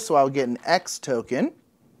caused this, so I'll get an X token.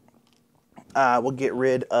 We'll get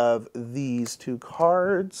rid of these 2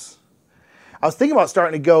 cards. I was thinking about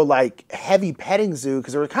starting to go like heavy petting zoo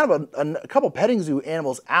because there were kind of a couple petting zoo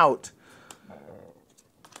animals out.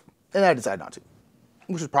 And I decided not to,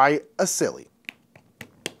 which is probably a silly.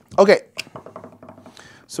 Okay.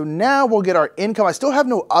 So now we'll get our income. I still have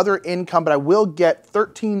no other income, but I will get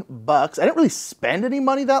 13 bucks. I didn't really spend any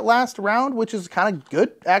money that last round, which is kind of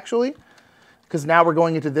good, actually. Because now we're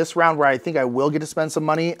going into this round where I think I will get to spend some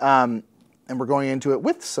money. And we're going into it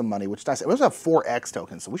with some money, which is nice. We also have 4 X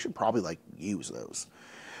tokens, so we should probably like use those.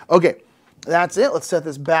 Okay, that's it. Let's set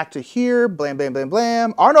this back to here. Blam, blam, blam,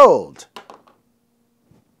 blam. Arnold.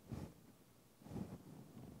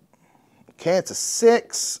 Okay, it's a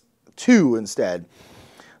 6. 2 instead.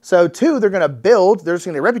 So 2, they're going to build. They're just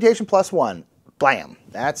going to get reputation +1. Blam.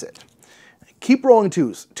 That's it. Keep rolling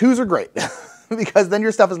 2s. 2s are great because then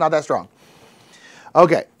your stuff is not that strong.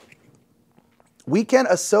 Okay. We can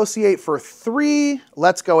associate for 3.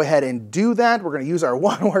 Let's go ahead and do that. We're going to use our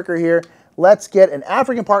 1 worker here. Let's get an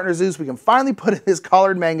African partner zoo so we can finally put in this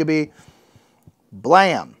collared Mangaby.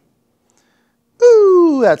 Blam.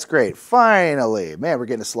 Ooh, that's great. Finally. Man, we're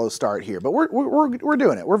getting a slow start here, but we're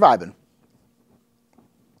doing it. We're vibing.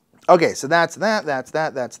 Okay, so that's that, that's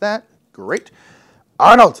that, that's that. Great.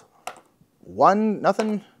 Arnold. 1,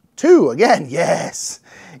 nothing. 2 again. Yes.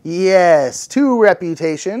 Yes. 2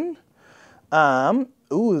 reputation.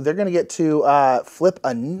 Ooh, they're going to get to flip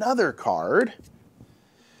another card.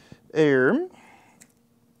 Okay,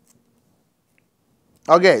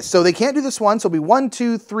 so they can't do this one, so it'll be 1,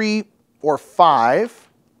 2, 3, or 5.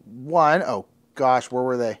 1. Oh, gosh, where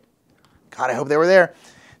were they? God, I hope they were there.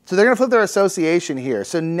 So they're going to flip their association here.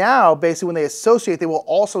 So now, basically, when they associate, they will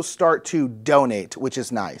also start to donate, which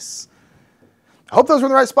is nice. I hope those were in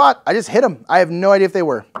the right spot. I just hit them. I have no idea if they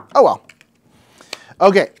were. Oh, well.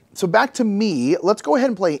 Okay, so back to me. Let's go ahead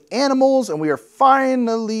and play animals, and we are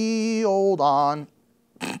finally, hold on.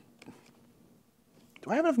 Do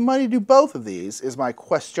I have enough money to do both of these is my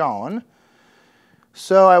question.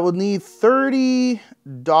 So I will need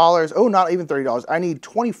 $30. Oh, not even $30. I need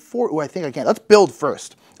 24. Oh, I think I can. Let's build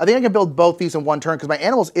first. I think I can build both these in one turn because my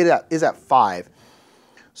animals is at 5.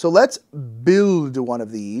 So let's build one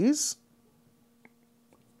of these.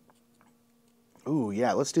 Ooh,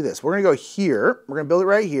 yeah, let's do this. We're going to go here. We're going to build it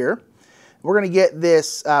right here. We're going to get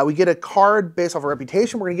this. We get a card based off of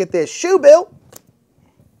reputation. We're going to get this shoe built.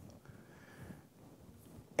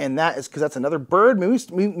 And that is because that's another bird. Maybe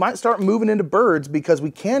we might start moving into birds because we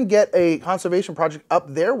can get a conservation project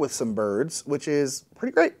up there with some birds, which is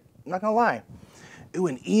pretty great. I'm not going to lie. Ooh,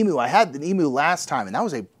 an emu. I had an emu last time, and that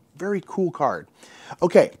was a very cool card.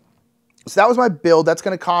 Okay, so that was my build. That's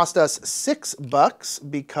going to cost us $6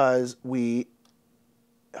 because we...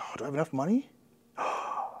 Oh, do I have enough money?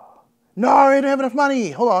 No, I don't have enough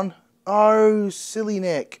money. Hold on. Oh, silly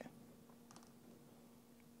Nick.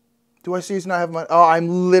 Do I seriously not have money? Oh,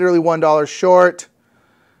 I'm literally $1 short.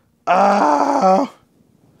 Ah.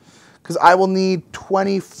 Because I will need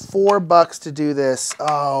 $24 to do this.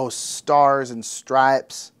 Oh, stars and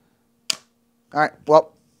stripes. All right,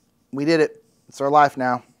 well, we did it. It's our life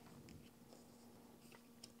now.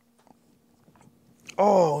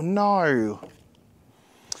 Oh, no.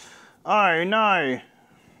 Oh, no.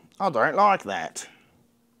 I don't like that.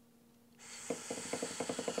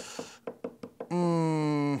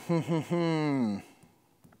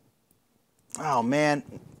 Oh, man.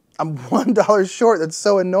 I'm $1 short. That's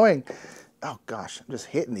so annoying. Oh, gosh. I'm just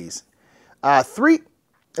hitting these. 3 is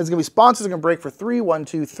going to be sponsors. Are going to break for 3. 1,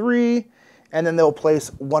 2, 3. And then they'll place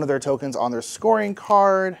one of their tokens on their scoring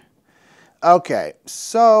card. Okay.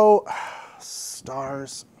 So,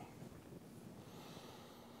 stars.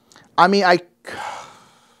 I mean,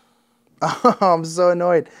 oh, I'm so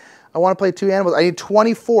annoyed. I want to play 2 animals. I need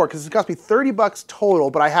 24 because it cost me $30 total,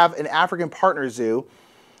 but I have an African partner zoo.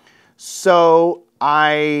 So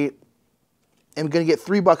I am going to get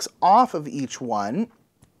 $3 off of each one.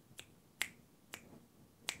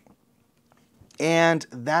 And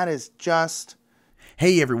that is just...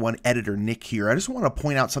 Hey everyone, Editor Nick here. I just want to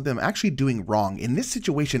point out something I'm actually doing wrong. In this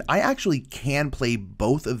situation, I actually can play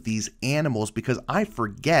both of these animals because I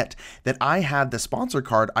forget that I had the sponsor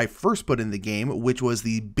card I first put in the game, which was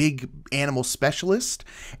the Big Animal Specialist.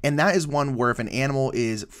 And that is one where if an animal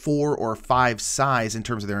is 4 or 5 size in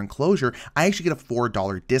terms of their enclosure, I actually get a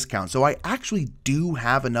 $4 discount. So I actually do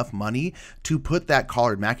have enough money to put that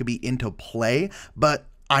collared Maccabee into play, but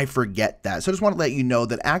I forget that. So I just want to let you know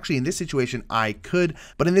that actually in this situation I could,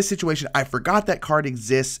 but in this situation I forgot that card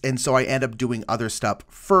exists, and so I end up doing other stuff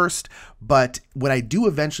first. But when I do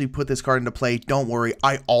eventually put this card into play, don't worry,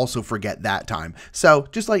 I also forget that time. So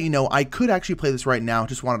just to let you know, I could actually play this right now.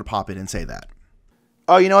 Just wanted to pop in and say that.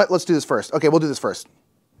 Oh, you know what? Let's do this first. Okay, we'll do this first.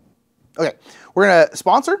 Okay, we're going to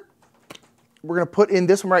sponsor. We're going to put in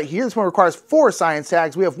this one right here. This one requires 4 science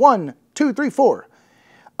tags. We have 1, 2, 3, 4.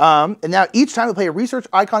 And now each time we play a research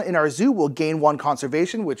icon in our zoo, we'll gain 1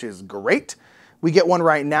 conservation, which is great. We get 1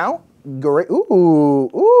 right now. Great. Ooh,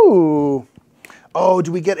 ooh. Oh,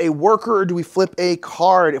 do we get a worker or do we flip a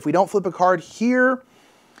card? If we don't flip a card here,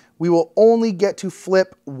 we will only get to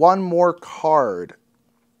flip 1 more card.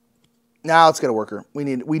 Now let's get a worker. We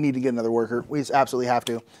need to get another worker. We just absolutely have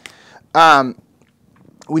to.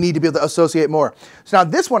 We need to be able to associate more. So now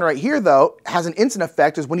this one right here, though, has an instant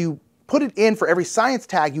effect. Is when you put it in for every science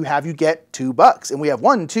tag you have, you get $2. And we have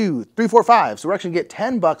 1, 2, 3, 4, 5. So we're actually going to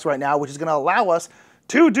get $10 right now, which is going to allow us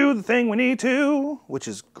to do the thing we need to, which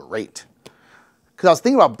is great. Because I was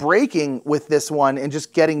thinking about breaking with this one and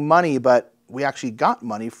just getting money, but we actually got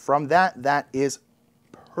money from that. That is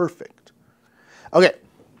perfect. Okay,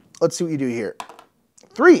 let's see what you do here.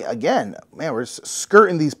 3, again. Man, we're just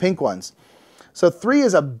skirting these pink ones. So 3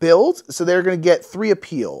 is a build, so they're going to get 3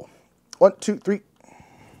 appeal. 1, 2, 3.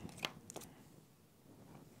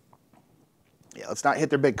 Yeah, let's not hit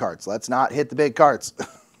their big cards. Let's not hit the big cards.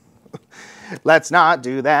 Let's not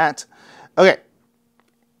do that. Okay.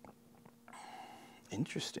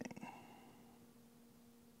 Interesting.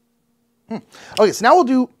 Okay, so now we'll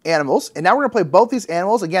do animals. And now we're going to play both these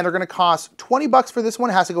animals. Again, they're going to cost $20 for this one.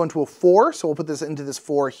 It has to go into a 4. So we'll put this into this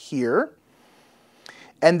 4 here.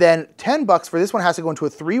 And then $10 for this one has to go into a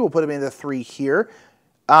 3. We'll put them into the 3 here.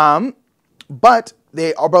 But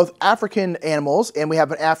they are both African animals, and we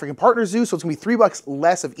have an African partner zoo, so it's going to be $3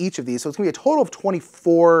 less of each of these. So it's going to be a total of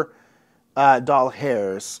 $24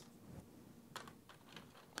 hairs.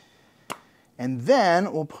 And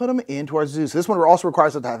then we'll put them into our zoo. So this one also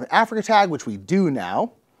requires us to have an Africa tag, which we do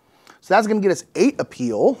now. So that's going to get us 8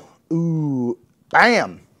 appeal. Ooh,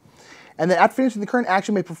 bam. And then after finishing the current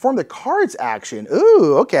action, may perform the card's action.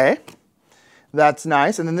 Ooh, okay. That's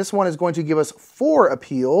nice. And then this one is going to give us 4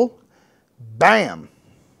 appeal. Bam.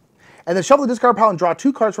 And then shuffle the discard pile and draw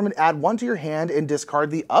 2 cards from it, add 1 to your hand, and discard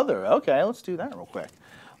the other. Okay, let's do that real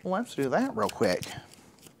quick.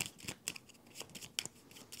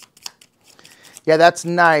 Yeah, that's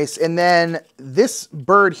nice. And then this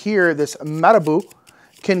bird here, this marabou,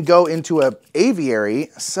 can go into an aviary.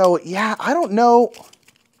 So yeah, I don't know.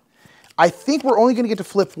 I think we're only going to get to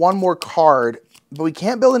flip 1 more card, but we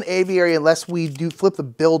can't build an aviary unless we do flip the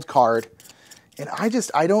build card. And I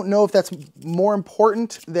don't know if that's more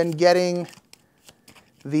important than getting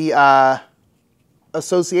the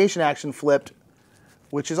association action flipped,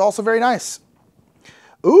 which is also very nice.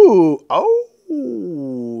 Ooh, oh,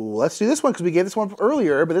 let's do this one because we gave this one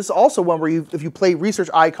earlier, but this is also one where if you play research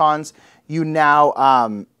icons, you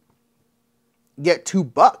now get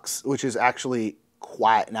 $2, which is actually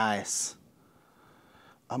quite nice.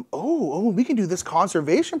 We can do this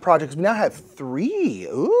conservation project because we now have 3.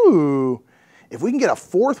 Ooh. If we can get a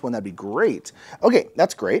 4th one, that'd be great. Okay,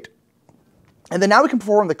 that's great. And then now we can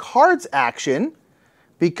perform the cards action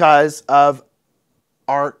because of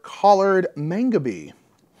our collared mangabe.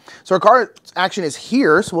 So our cards action is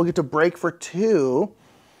here, so we'll get to break for 2.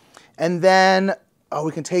 And then,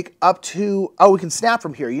 we can take up to, we can snap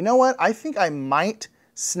from here. You know what? I think I might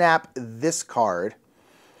snap this card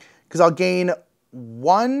because I'll gain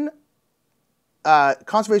 1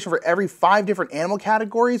 conservation for every 5 different animal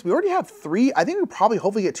categories. We already have 3. I think we'll probably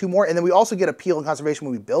hopefully get 2 more. And then we also get appeal and conservation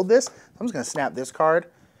when we build this. I'm just going to snap this card.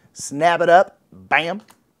 Snap it up. Bam.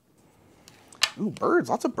 Ooh, birds.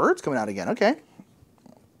 Lots of birds coming out again. Okay.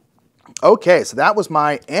 Okay, so that was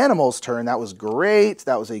my animals turn. That was great.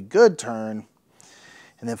 That was a good turn.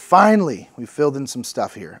 And then finally, we filled in some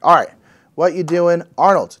stuff here. All right. What you doing?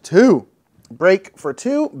 Arnold, 2. Break for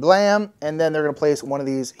 2, blam, and then they're going to place one of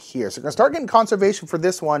these here. So we're going to start getting conservation for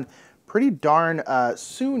this one pretty darn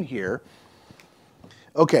soon here.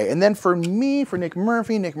 Okay, and then for me, for Nick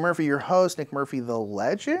Murphy, your host, Nick Murphy the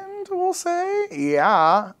legend, we'll say.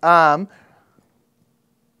 Yeah.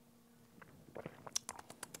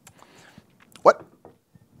 What?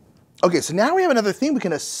 Okay, so now we have another thing we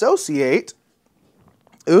can associate.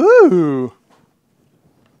 Ooh.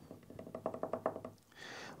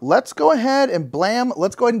 Let's go ahead and blam.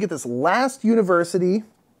 Let's go ahead and get this last university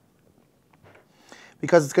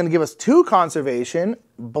because it's going to give us 2 conservation,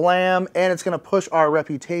 blam, and it's going to push our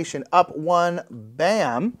reputation up 1,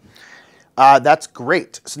 bam. That's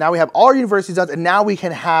great. So now we have all our universities done, and now we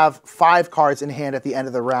can have 5 cards in hand at the end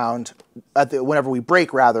of the round, whenever we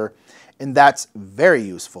break, rather, and that's very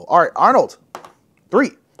useful. All right, Arnold, 3.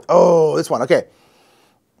 Oh, this one, okay.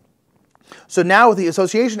 So now with the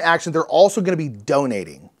association action, they're also going to be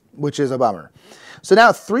donating, which is a bummer. So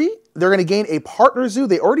now 3, they're going to gain a partner zoo.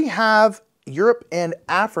 They already have Europe and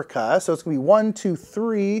Africa. So it's going to be 1, 2,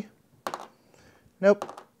 3.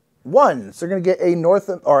 Nope. 1. So they're going to get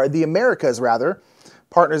a the Americas rather,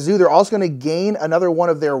 partner zoo. They're also going to gain another one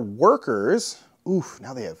of their workers. Oof,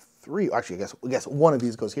 now they have 3. Actually, I guess one of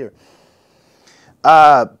these goes here.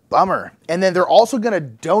 Bummer. And then they're also going to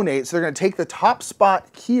donate. So they're going to take the top spot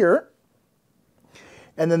here.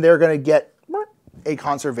 And then they're going to get a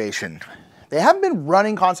conservation. They haven't been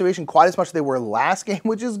running conservation quite as much as they were last game,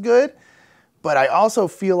 which is good. But I also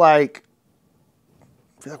feel like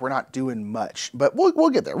we're not doing much. But we'll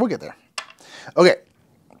get there. We'll get there. Okay.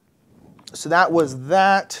 So that was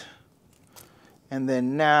that. And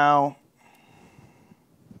then now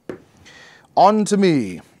on to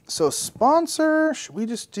me. So sponsor, should we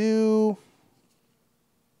just do...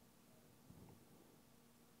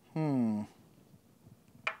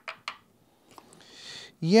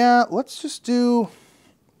 Yeah, let's just do,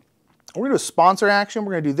 we're going to do a sponsor action.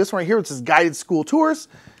 We're going to do this one right here, which is guided school tours.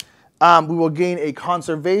 We will gain a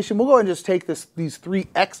conservation. We'll go ahead and just take these 3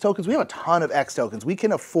 X tokens. We have a ton of X tokens. We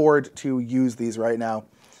can afford to use these right now.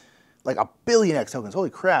 Like a billion X tokens.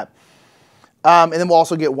 Holy crap. And then we'll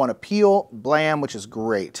also get 1 appeal, blam, which is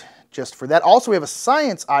great. Just for that. Also, we have a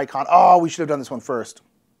science icon. Oh, we should have done this one first.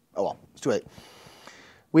 Oh, well, it's too late.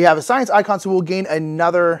 We have a science icon, so we'll gain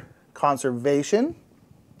another conservation.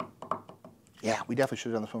 Yeah, we definitely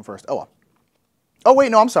should have done this one first. Oh, well. Oh,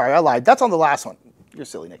 wait, no, I'm sorry. I lied. That's on the last one. You're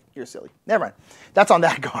silly, Nick. You're silly. Never mind. That's on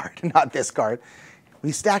that card, not this card.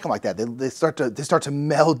 We stack them like that. They start to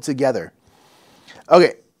meld together.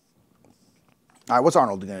 Okay. All right, what's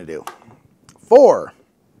Arnold going to do? 4.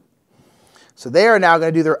 So they are now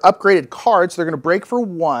going to do their upgraded cards. So they're going to break for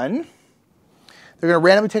 1. They're going to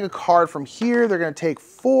randomly take a card from here. They're going to take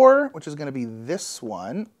 4, which is going to be this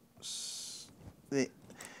one. The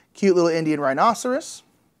cute little Indian rhinoceros.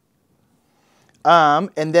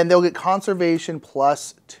 And then they'll get conservation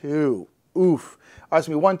plus 2. Oof. All right, so it's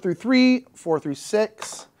going to be 1 through 3, 4 through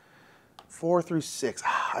 6, 4 through 6.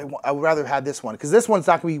 I would rather have had this one, because this one's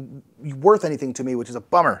not going to be worth anything to me, which is a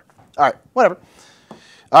bummer. All right, whatever.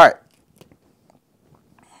 All right.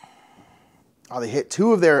 Oh, they hit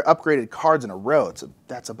 2 of their upgraded cards in a row.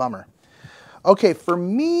 That's a bummer. Okay, for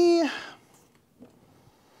me,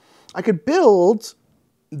 I could build...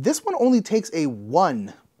 This one only takes a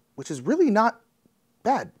 1, which is really not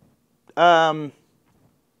bad. Yeah,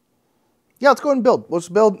 let's go ahead and build. Let's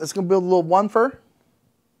build. Let's go build a little 1 fur.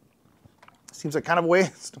 Seems like kind of a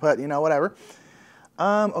waste, but you know, whatever.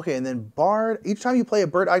 Okay, and then Bard. Each time you play a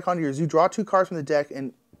bird icon to your zoo, draw 2 cards from the deck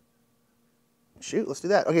and... Shoot, let's do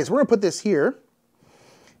that. Okay, so we're going to put this here.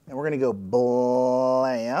 And we're going to go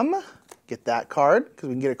blam. Get that card, because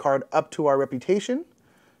we can get a card up to our reputation.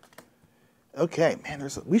 Okay, man,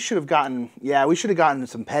 we should have gotten... Yeah, we should have gotten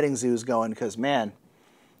some petting zoos going, because, man,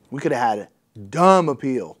 we could have had dumb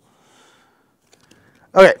appeal.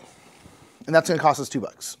 Okay, and that's going to cost us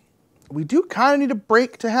 $2. We do kind of need a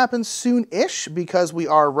break to happen soon-ish, because we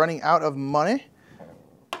are running out of money.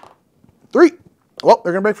 3. Well,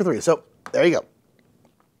 they're going to break for 3, so there you go.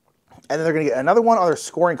 And then they're going to get another one on their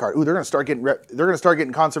scoring card. Ooh, they're going to start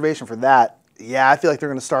getting conservation for that. Yeah, I feel like they're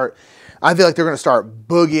going to start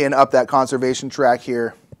boogieing up that conservation track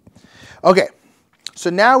here. Okay. So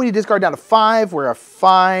now we need to discard down to 5. We're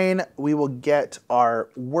fine. We will get our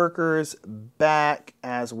workers back,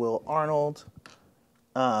 as will Arnold.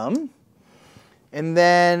 And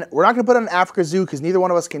then we're not going to put on an Africa Zoo because neither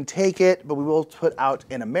one of us can take it, but we will put out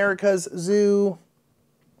an America's Zoo.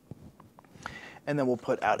 And then we'll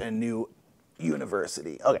put out a new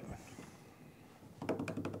university. Okay.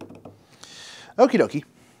 Okie dokie.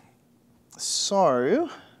 So.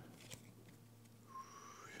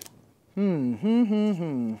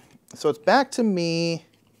 So it's back to me.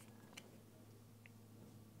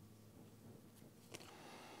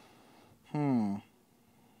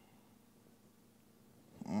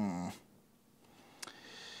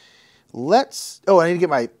 Oh, I need to get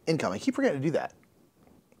my income. I keep forgetting to do that.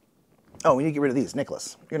 Oh, we need to get rid of these.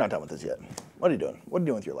 Nicholas, you're not done with this yet. What are you doing? What are you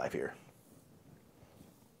doing with your life here?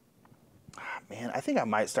 Man, I think I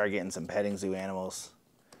might start getting some petting zoo animals.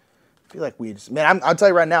 I feel like we just... Man, I'll tell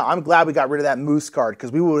you right now, I'm glad we got rid of that moose card,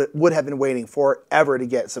 because we would have been waiting forever to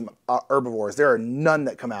get some herbivores. There are none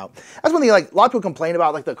that come out. That's one thing, like, a lot of people complain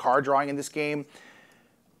about, like, the card drawing in this game.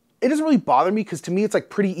 It doesn't really bother me, because to me it's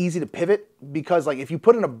like pretty easy to pivot, because like if you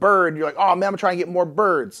put in a bird, you're like, oh man, I'm trying to get more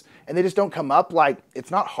birds, and they just don't come up. Like,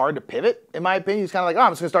 it's not hard to pivot, in my opinion. It's kind of like, oh,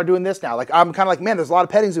 I'm just gonna start doing this now. Like, I'm kind of like, man, there's a lot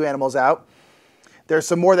of petting zoo animals out. There's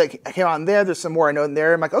some more that came out in there. There's some more I know in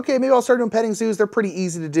there. I'm like, okay, maybe I'll start doing petting zoos. They're pretty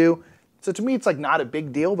easy to do. So to me, it's like not a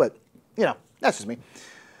big deal, but you know, that's just me.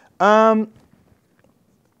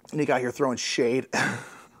 Nick out here throwing shade.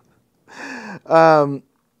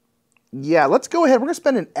 Yeah, let's go ahead. We're going to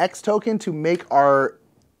spend an X token to make our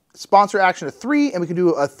sponsor action a 3, and we can do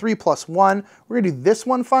a 3+1. We're going to do this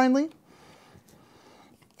one finally.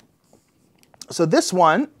 So this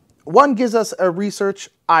one gives us a research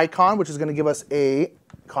icon, which is going to give us a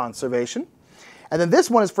conservation. And then this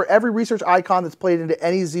one is for every research icon that's played into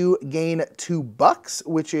any zoo, gain $2,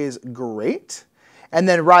 which is great. And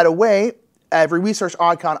then right away, every research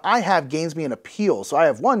icon I have gains me an appeal. So I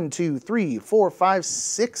have 1, 2, 3, 4, 5,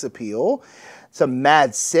 6 appeal. It's a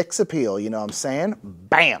mad 6 appeal, you know what I'm saying?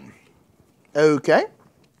 Bam. Okay.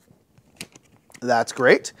 That's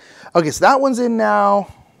great. Okay, so that one's in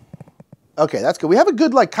now. Okay, that's good. We have a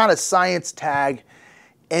good, like, kind of science tag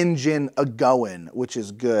engine a-going, which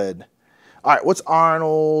is good. All right, what's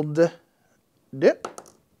Arnold? Dip.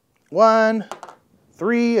 1,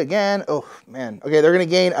 3 again. Oh man. Okay, they're gonna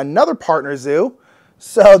gain another partner zoo,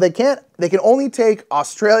 so they can only take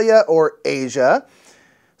Australia or Asia.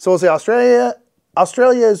 So we'll say Australia.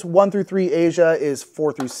 Australia is 1 through 3. Asia is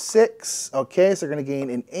 4 through 6. Okay, so they're gonna gain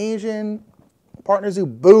an Asian partner zoo.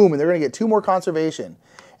 Boom, and they're gonna get 2 more conservation,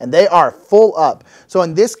 and they are full up. So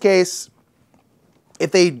in this case,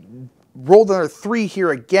 if they rolled another 3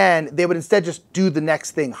 here again, they would instead just do the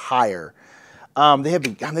next thing higher. They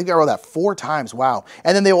got to roll that 4 times. Wow.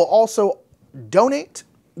 And then they will also donate,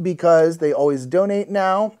 because they always donate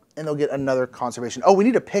now, and they'll get another conservation. Oh, we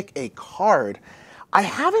need to pick a card. I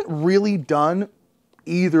haven't really done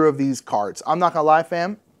either of these cards. I'm not going to lie,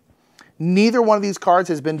 fam. Neither one of these cards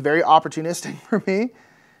has been very opportunistic for me.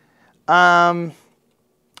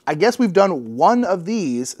 I guess we've done one of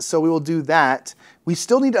these, so we will do that. We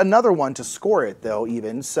still need another one to score it, though,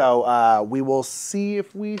 even. So we will see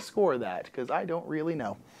if we score that, because I don't really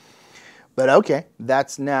know. But okay,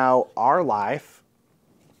 that's now our life.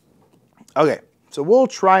 Okay, so we'll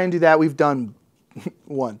try and do that. We've done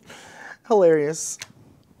one. Hilarious.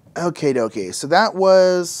 Okay, so that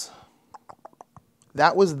was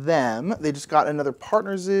that was them. They just got another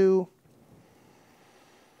partner zoo.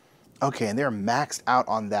 Okay, and they're maxed out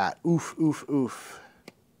on that. Oof, oof, oof.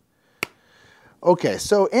 Okay,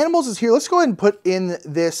 so animals is here. Let's go ahead and put in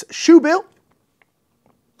this shoe bill.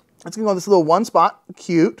 It's gonna go in this little one spot.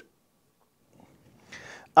 Cute.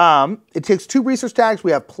 It takes 2 research tags. We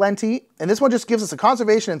have plenty, and this one just gives us a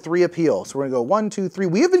conservation and 3 appeal. So we're gonna go 1, 2, 3.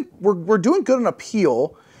 We're doing good on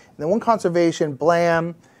appeal, and then 1 conservation.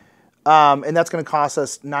 Blam. And that's going to cost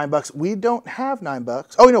us $9. We don't have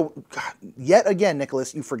 $9. Oh, no, God, yet again,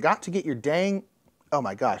 Nicholas, you forgot to get your dang, oh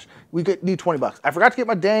my gosh, we need $20. I forgot to get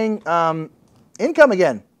my dang income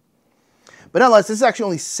again. But nonetheless, this is actually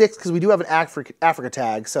only 6 because we do have an Africa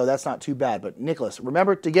tag, so that's not too bad. But Nicholas,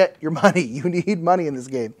 remember to get your money. You need money in this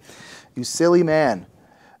game. You silly man.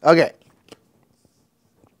 Okay.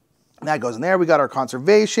 That goes in there. We got our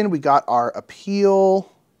conservation. We got our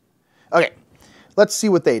appeal. Okay. Let's see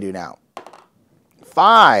what they do now.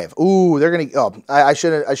 5. Ooh, they're gonna. Oh, I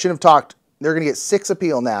shouldn't have talked. They're gonna get 6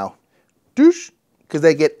 appeal now. Douche, because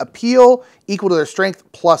they get appeal equal to their strength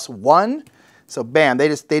plus 1. So bam, they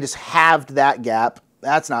just halved that gap.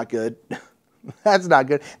 That's not good. That's not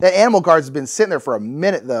good. That animal card has been sitting there for a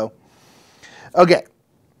minute though. Okay.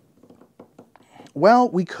 Well,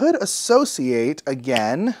 we could associate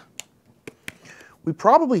again. We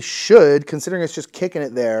probably should, considering it's just kicking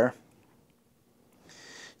it there.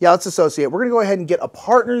 Yeah, let's associate. We're going to go ahead and get a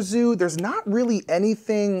partner zoo. There's not really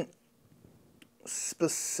anything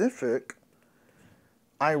specific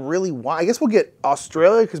I really want. I guess we'll get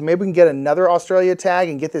Australia because maybe we can get another Australia tag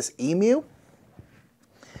and get this emu.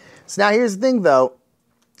 So now here's the thing, though,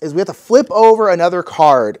 is we have to flip over another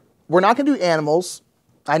card. We're not going to do animals.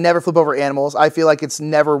 I never flip over animals. I feel like it's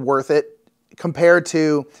never worth it. Compared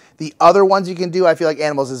to the other ones you can do, I feel like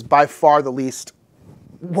animals is by far the least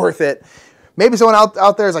worth it. Maybe someone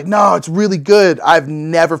out there is like, no, it's really good. I've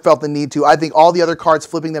never felt the need to. I think all the other cards,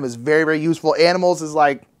 flipping them is very, very useful. Animals is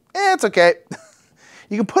like, it's okay.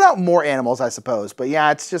 You can put out more animals, I suppose. But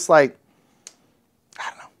yeah, it's just like,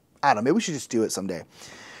 I don't know. Maybe we should just do it someday.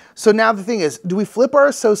 So now the thing is, do we flip our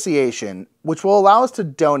association, which will allow us to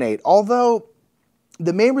donate? Although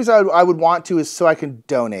the main reason I would want to is so I can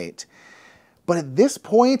donate. But at this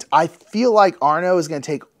point, I feel like ARNO is going to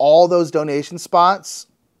take all those donation spots.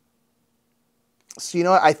 So you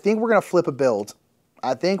know what? I think we're going to flip a build.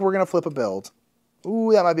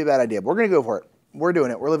 Ooh, that might be a bad idea, but we're going to go for it. We're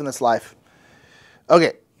doing it. We're living this life.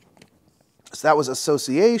 Okay. So that was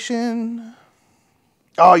association.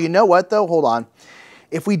 Oh, you know what, though? Hold on.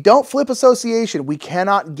 If we don't flip association, we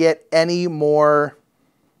cannot get any more...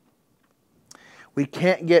 We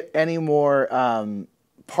can't get any more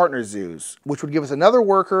partner zoos, which would give us another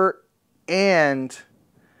worker and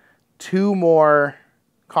 2 more...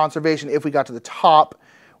 conservation if we got to the top,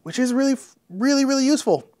 which is really, really, really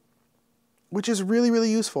useful.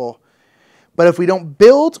 But if we don't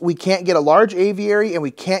build, we can't get a large aviary and we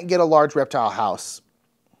can't get a large reptile house.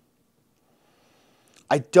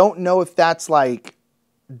 I don't know if that's like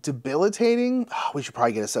debilitating. Oh, we should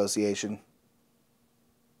probably get association.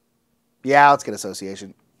 Yeah, let's get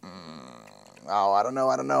association. Oh, I don't know.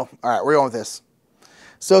 All right, we're going with this.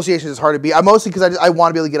 Association is hard to beat. Mostly because I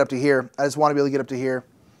want to be able to get up to here.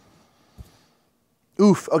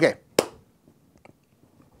 Oof, okay.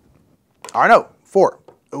 ARNO, 4.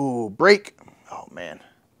 Ooh, break. Oh, man.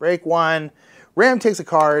 Break 1. Ram takes a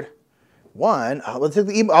card. 1. Let's take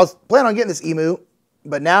the emu. I was planning on getting this emu,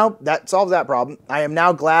 but now that solves that problem. I am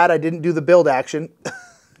now glad I didn't do the build action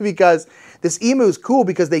because this emu is cool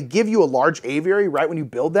because they give you a large aviary right when you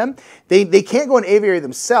build them. They can't go in aviary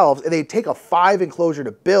themselves, and they take a 5 enclosure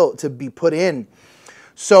to be put in.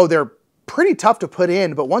 So they're pretty tough to put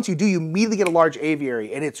in, but once you do, you immediately get a large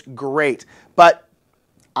aviary, and it's great. But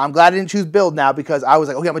I'm glad I didn't choose build now because I was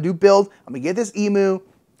like, okay, I'm going to do build. I'm going to get this emu,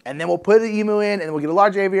 and then we'll put the emu in, and we'll get a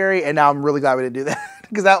large aviary, and now I'm really glad we didn't do that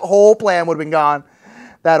because that whole plan would have been gone.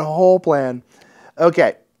 That whole plan.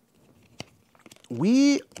 Okay.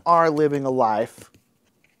 We are living a life.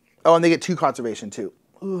 Oh, and they get 2 conservation, too.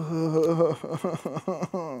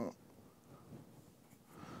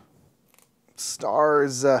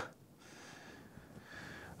 Stars.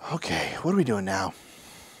 Okay, what are we doing now?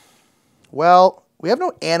 Well, we have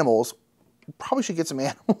no animals. We probably should get some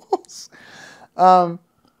animals.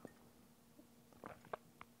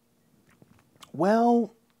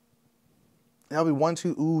 Well, that'll be 1,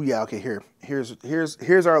 2. Ooh, yeah. Okay,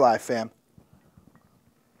 here's our life, fam.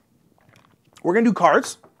 We're gonna do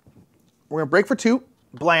cards. We're gonna break for 2.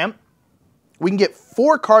 Blam. We can get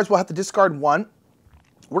 4 cards. We'll have to discard 1.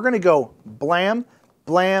 We're gonna go blam,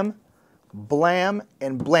 blam,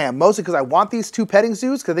 and blam. Mostly because I want these 2 petting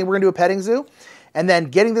zoos, because I think we're going to do a petting zoo. And then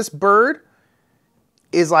getting this bird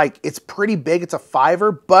is like, it's pretty big. It's a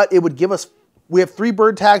 $5, but it would give us, we have 3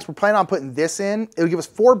 bird tags. We're planning on putting this in. It would give us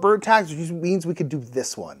 4 bird tags, which means we could do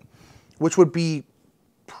this one, which would be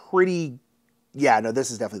pretty, yeah, no,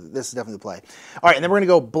 this is definitely the play. All right, and then we're gonna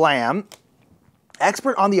go blam.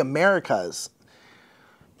 Expert on the Americas.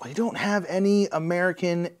 We don't have any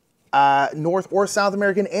American, North or South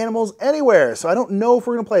American animals anywhere, so I don't know if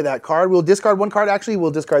we're gonna play that card. We'll discard one card, actually,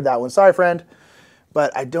 we'll discard that one. Sorry, friend.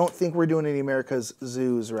 But I don't think we're doing any America's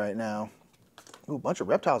zoos right now. Ooh, a bunch of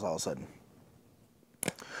reptiles all of a sudden.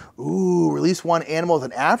 Ooh, release 1 animal with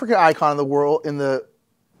an African icon in the world,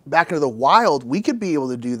 back into the wild. We could be able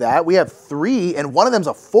to do that. We have 3, and one of them's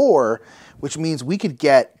a 4, which means we could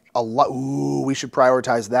get a lot. Ooh, we should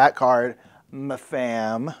prioritize that card, my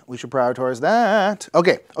fam. We should prioritize that.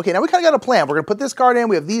 Okay, now we kind of got a plan. We're gonna put this card in.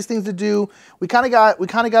 We have these things to do. We kind of got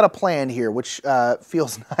a plan here, which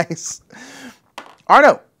feels nice.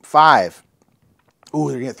 Arno, 5. Ooh,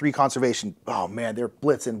 they're gonna get 3 conservation. Oh man, they're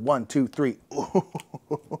blitzing. 1, 2, 3. Ooh,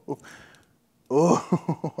 ooh,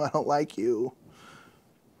 I don't like you.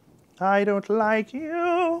 I don't like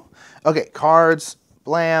you. Okay, cards.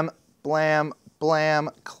 Blam, blam, blam,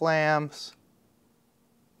 clams.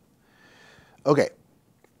 Okay.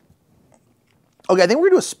 Okay, I think we're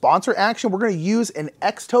gonna do a sponsor action. We're gonna use an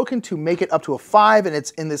X token to make it up to a 5, and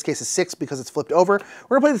it's in this case a 6 because it's flipped over.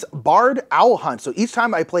 We're gonna play this Bard Owl Hunt. So each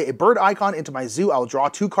time I play a bird icon into my zoo, I'll draw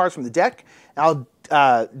 2 cards from the deck, and I'll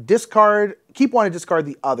keep one and discard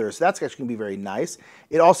the other. So that's actually gonna be very nice.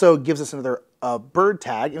 It also gives us another bird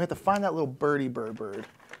tag, and we have to find that little bird.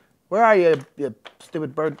 Where are you, you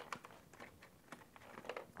stupid bird?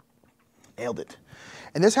 Nailed it.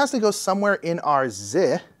 And this has to go somewhere in our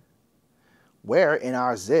Z. Where in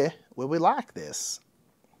our Z would we like this?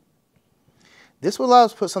 This would allow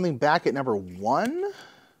us to put something back at number 1. Do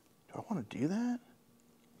I want to do that?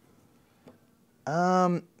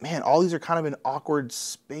 Man, all these are kind of in awkward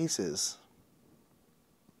spaces.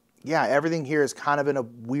 Yeah, everything here is kind of in a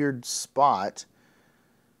weird spot.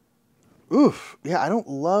 Oof, yeah, I don't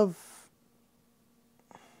love...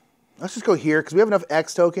 Let's just go here, because we have enough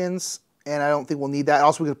X tokens, and I don't think we'll need that.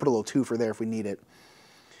 Also, we could put a little 2 for there if we need it.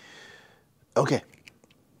 Okay.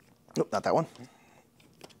 Nope, not that one.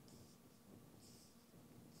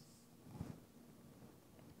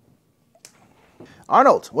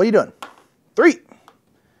 Arnold, what are you doing? 3. I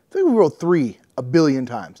think we rolled 3 a billion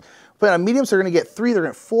times. Playing on medium, so they're going to get 3. They're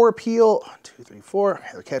going to get 4 appeal. 1, 2, 3, 4.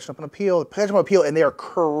 They're catching up on appeal. They're catching up on appeal, and they are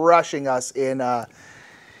crushing us in that.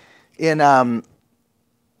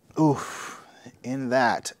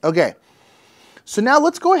 Okay. So now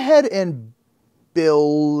let's go ahead and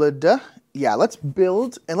build. Yeah, let's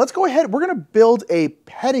build, and let's go ahead. We're going to build a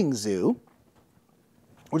petting zoo,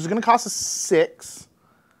 which is going to cost us 6.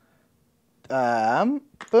 Boom.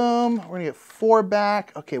 We're going to get 4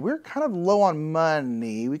 back. Okay, we're kind of low on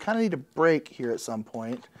money. We kind of need a break here at some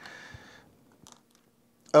point.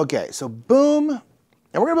 Okay, so boom. And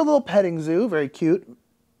we're going to build a little petting zoo. Very cute.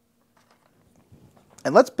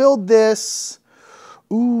 And let's build this.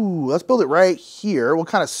 Ooh, let's build it right here. We'll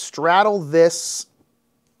kind of straddle this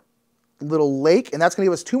little lake, and that's going to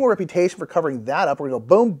give us 2 more reputation for covering that up. We're going to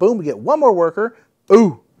go boom, boom. We get 1 more worker.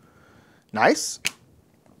 Ooh, nice.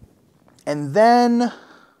 And then,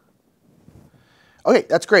 okay,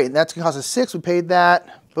 that's great. And that's going to cost us 6. We paid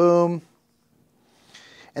that. Boom.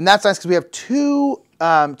 And that's nice because we have 2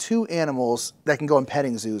 animals that can go in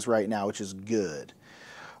petting zoos right now, which is good.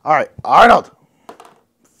 All right, Arnold.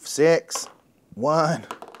 6, 1,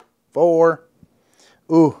 4.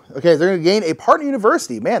 Ooh, okay, they're going to gain a partner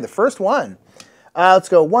university. Man, the first one. Let's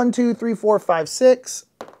go 1, 2, 3, 4, 5, 6.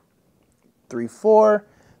 3, 4.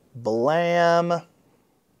 Blam.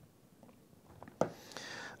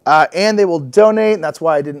 And they will donate, and that's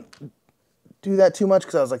why I didn't do that too much,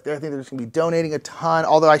 because I was like, I think they're just going to be donating a ton,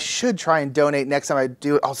 although I should try and donate next time I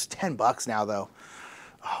do it. Oh, it's $10 now, though.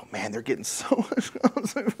 Oh, man, they're getting so much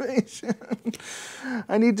conservation.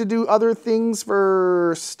 I need to do other things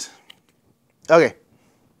first. Okay.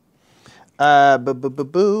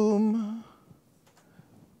 Boom.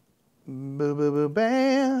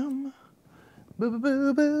 Bam.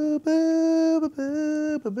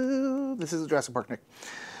 This is a Jurassic Park, Nick.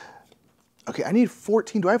 Okay, I need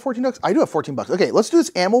 14. Do I have $14? I do have $14. Okay, let's do this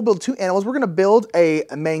animal. Build 2 animals. We're going to build a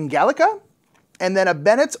Mangalica and then a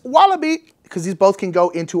Bennett's Wallaby, because these both can go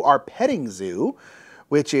into our petting zoo,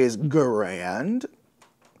 which is grand.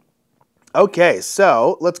 Okay,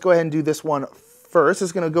 so let's go ahead and do this one first.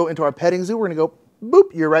 It's going to go into our petting zoo. We're going to go,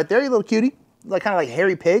 boop, you're right there, you little cutie. Kind of like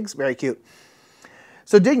hairy pigs. Very cute.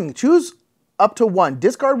 So digging, choose up to 1.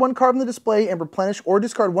 Discard 1 card from the display and replenish, or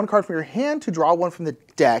discard 1 card from your hand to draw 1 from the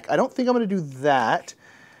deck. I don't think I'm going to do that.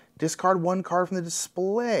 Discard 1 card from the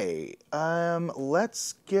display.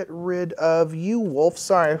 Let's get rid of you, Wolf.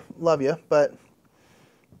 Sorry, love you, but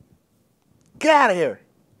get out of here.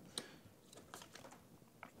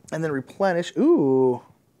 And then replenish. Ooh.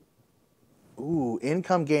 Ooh,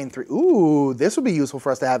 income gain 3. Ooh, this would be useful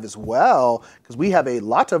for us to have as well, because we have a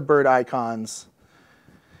lot of bird icons.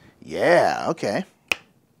 Yeah, okay.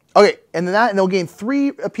 Okay, and then they'll gain 3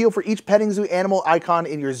 appeal for each petting zoo animal icon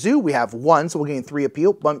in your zoo. We have 1, so we'll gain 3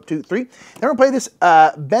 appeal. 1, 2, 3. Then we're going to play this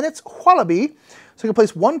Bennett's Wallaby. So we can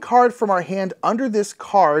place 1 card from our hand under this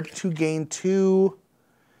card to gain 2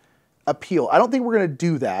 appeal. I don't think we're going to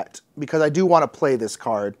do that, because I do want to play this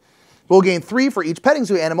card. We'll gain 3 for each petting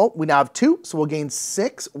zoo animal. We now have 2, so we'll gain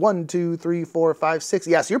 6. 1, 2, 3, 4, 5, 6.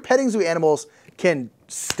 Yeah, so your petting zoo animals can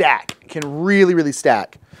stack, can really, really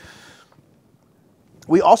stack.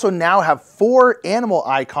 We also now have 4 animal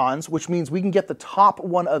icons, which means we can get the top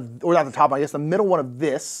one of, or not the top, I guess the middle one of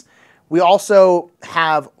this. We also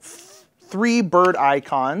have 3 bird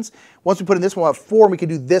icons. Once we put in this one, we'll have 4, and we can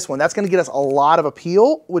do this one. That's going to get us a lot of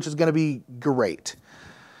appeal, which is going to be great.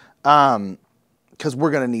 Because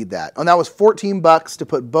we're going to need that. And that was $14 to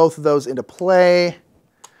put both of those into play.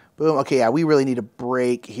 Boom. Okay, yeah, we really need a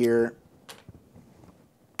break here.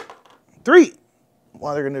 3.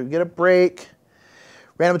 Well, they're going to get a break.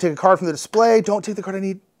 Randomly take a card from the display. Don't take the card I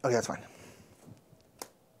need. Okay, that's fine.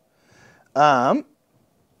 I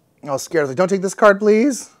was scared. I was like, don't take this card,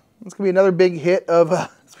 please. It's going to be another big hit of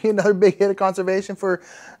conservation for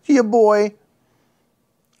your boy.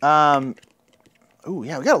 Ooh,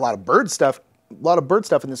 yeah, we got a lot of bird stuff. A lot of bird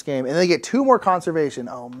stuff in this game. And they get 2 more conservation.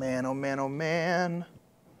 Oh, man, oh, man, oh, man.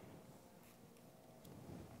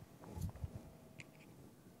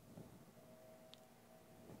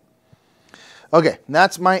 Okay,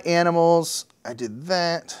 that's my animals. I did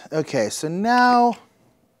that. Okay, so now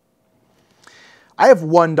I have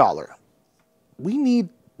 $1. We need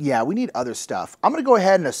other stuff. I'm going to go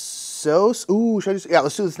ahead and associate. Ooh, should I just, yeah,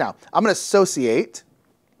 let's do this now. I'm going to associate.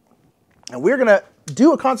 And we're going to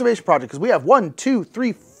do a conservation project because we have 1, 2,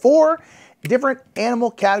 3, 4 different animal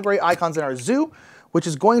category icons in our zoo, which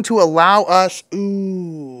is going to allow us,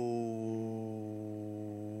 ooh,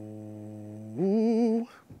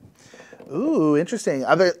 interesting.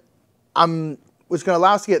 I'm which is going to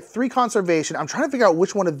allow us to get 3 conservation. I'm trying to figure out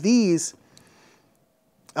which one of these.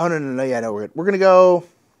 Oh, no, yeah, no, we're good. We're going to go,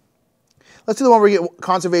 let's do the one where we get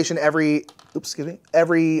conservation every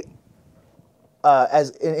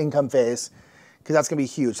as an income phase, because that's going to be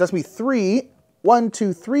huge. So that's going to be 3. 1,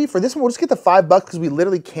 2, 3. For this one, we'll just get the $5 because we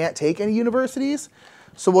literally can't take any universities.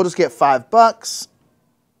 So we'll just get $5,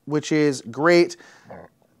 which is great.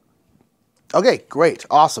 Okay, great.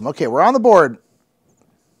 Awesome. Okay, we're on the board.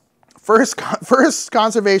 First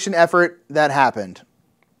conservation effort that happened.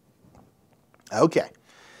 Okay.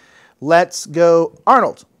 Let's go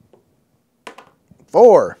Arnold.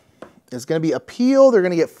 4 is going to be appeal. They're going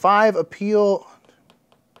to get 5 appeal.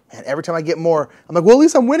 And every time I get more, I'm like, well, at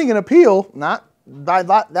least I'm winning an appeal. Not by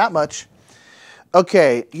that much.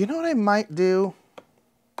 Okay, you know what I might do?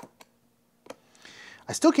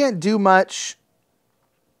 I still can't do much.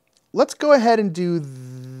 Let's go ahead and do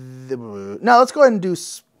let's go ahead and do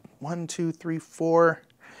 1, 2, 3, 4.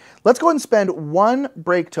 Let's go ahead and spend 1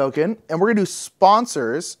 break token, and we're going to do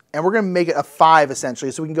sponsors, and we're going to make it a 5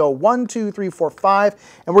 essentially. So we can go 1, 2, 3, 4,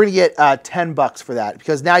 5, and we're going to get $10 for that,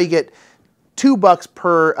 because now you get $2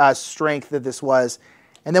 per strength that this was,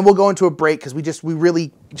 and then we'll go into a break because we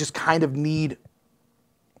really just kind of need.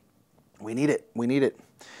 We need it.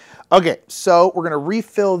 Okay, so we're going to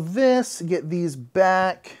refill this, get these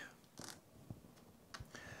back.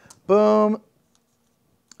 Boom.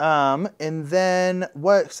 And then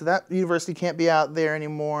what? So that university can't be out there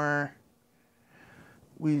anymore.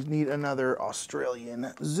 We need another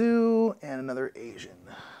Australian zoo and another Asian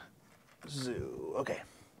zoo. Okay.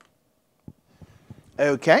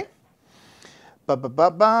 Okay. We're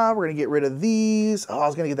going to get rid of these. Oh, I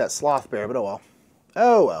was going to get that sloth bear, but oh well.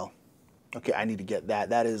 Oh well. Okay, I need to get that.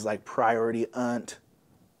 That is like priority unt.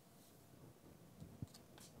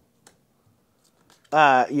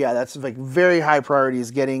 Yeah, that's like very high priority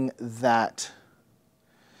is getting that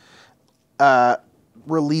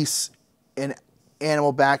release an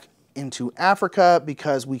animal back into Africa,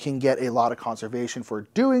 because we can get a lot of conservation for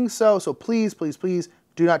doing so. So please, please, please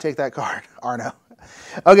do not take that card, Arno.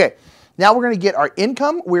 Okay, now we're going to get our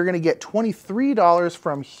income. We're going to get $23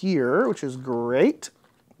 from here, which is great.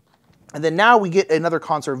 And then now we get another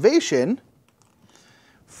conservation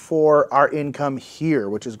for our income here,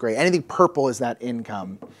 which is great. Anything purple is that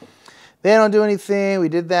income. They don't do anything. We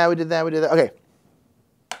did that, we did that, we did that. Okay.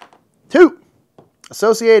 2.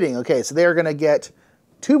 Associating. Okay, so they're going to get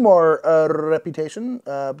 2 more reputation.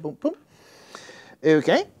 Boom, boom.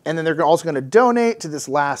 Okay, and then they're also going to donate to this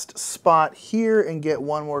last spot here and get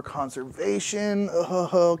 1 more conservation. Oh,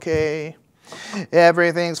 okay.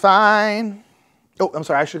 Everything's fine. Oh, I'm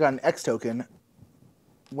sorry. I should have got an X token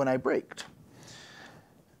when I braked.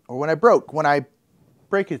 Or when I broke. When I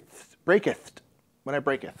breaketh. When I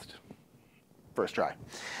breaketh. First try.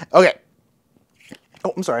 Okay.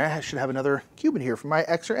 Oh, I'm sorry. I should have another cube in here for my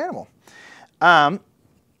extra animal.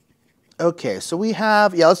 Okay, so we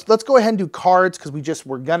have, yeah, let's go ahead and do cards because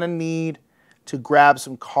we're gonna need to grab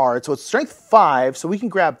some cards. So it's strength 5, so we can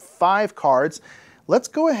grab 5 cards. Let's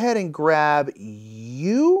go ahead and grab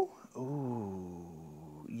you. Ooh,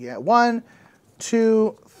 yeah, 1,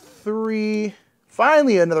 2, 3.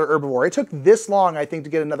 Finally, another herbivore. It took this long, I think,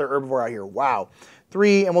 to get another herbivore out here. Wow.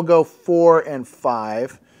 3, and we'll go 4 and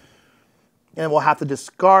 5. And we'll have to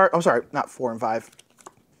discard, I'm sorry, not 4 and 5.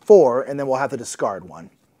 4, and then we'll have to discard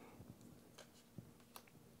 1.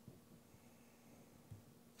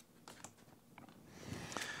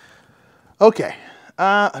 Okay,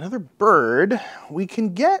 another bird we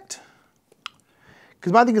can get,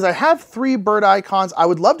 because my thing is I have 3 bird icons. I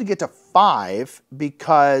would love to get to 5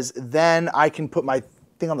 because then I can put my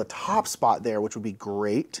thing on the top spot there, which would be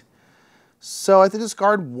great. So I have to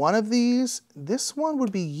discard 1 of these. This one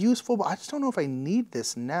would be useful, but I just don't know if I need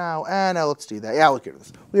this now. No, let's do that. Yeah, look at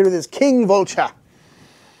this. Look at this, King Vulture.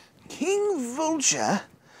 King Vulture.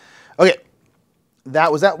 Okay,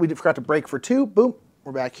 that was that. We forgot to break for 2. Boom,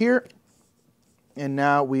 we're back here. And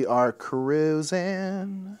now we are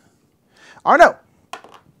cruising. Arno.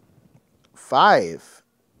 5.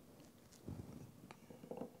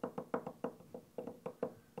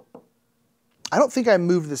 I don't think I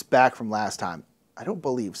moved this back from last time. I don't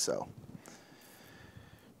believe so.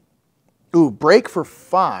 Ooh, break for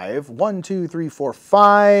 5. 1, 2, 3, 4,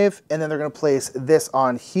 5. And then they're going to place this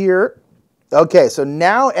on here. Okay, so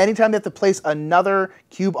now anytime they have to place another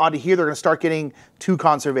cube onto here, they're going to start getting 2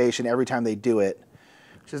 conservation every time they do it,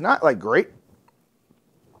 which is not like great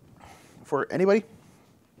for anybody.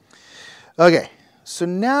 Okay, so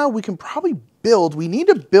now we can probably build. We need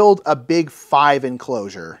to build a big 5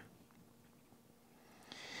 enclosure.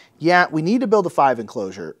 Yeah, we need to build a 5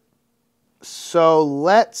 enclosure. So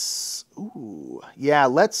let's go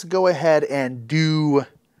ahead and do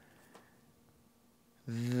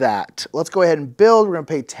that. Let's go ahead and build. We're going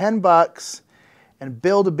to pay 10 bucks and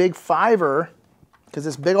build a big 5er because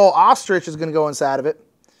this big old ostrich is going to go inside of it.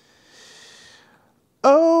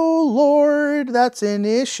 Oh, Lord, that's an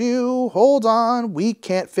issue. Hold on. We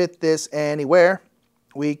can't fit this anywhere.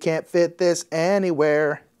 We can't fit this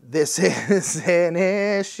anywhere. This is an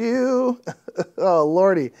issue. Oh,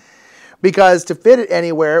 Lordy. Because to fit it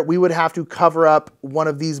anywhere, we would have to cover up one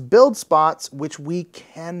of these build spots, which we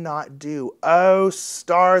cannot do. Oh,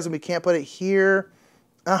 stars, and we can't put it here.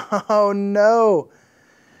 Oh, no.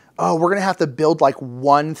 Oh, we're going to have to build like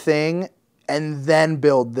one thing and then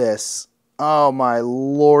build this. Oh, my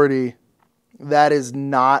Lordy. That is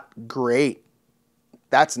not great.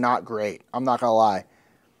 That's not great. I'm not going to lie.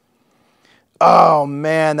 Oh,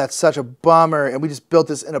 man, that's such a bummer. And we just built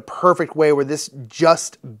this in a perfect way where this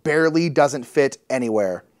just barely doesn't fit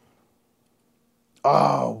anywhere.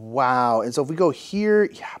 Oh, wow. And so if we go here,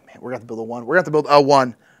 yeah, man, we're going to have to build a 1. We're going to have to build a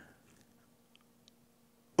 1.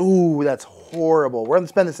 Ooh, that's horrible. We're going to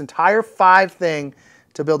spend this entire 5 thing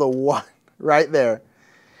to build a 1 right there.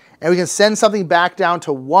 And we can send something back down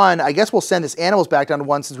to 1. I guess we'll send this animals back down to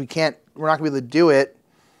 1 since we're not going to be able to do it.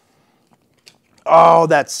 Oh,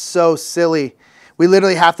 that's so silly. We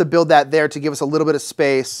literally have to build that there to give us a little bit of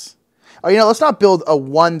space. Oh, you know, let's not build a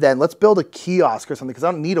 1 then. Let's build a kiosk or something because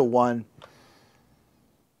I don't need a 1.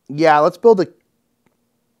 Yeah, let's build a...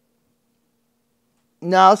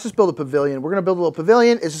 No, let's just build a pavilion. We're going to build a little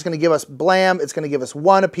pavilion. It's just going to give us blam. It's going to give us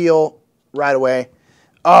 1 appeal right away.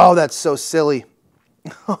 Oh, that's so silly.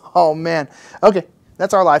 Oh, man. Okay,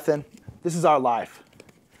 that's our life then. This is our life.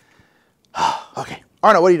 Okay.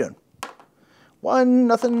 Arno, what are you doing?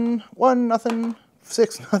 1-0, 1-0,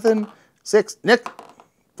 6-0, 6, Nick,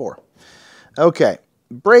 4. Okay,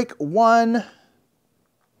 break 1.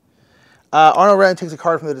 Arno Ren takes a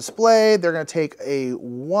card from the display. They're going to take a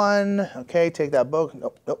 1. Okay, take that bow.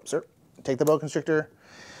 Nope, sir. Take the bow constrictor.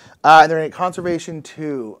 And they're going to get conservation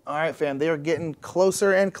 2. All right, fam, they are getting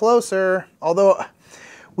closer and closer. Although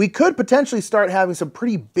we could potentially start having some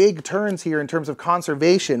pretty big turns here in terms of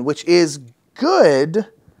conservation, which is good.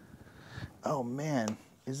 Oh, man,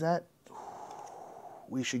 is that...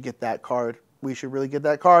 We should get that card. We should really get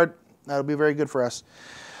that card. That'll be very good for us.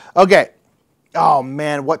 Okay. Oh,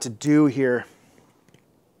 man, what to do here.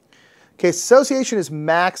 Okay, association is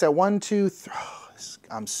maxed at 1, 2, 3. Oh,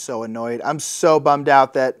 I'm so annoyed. I'm so bummed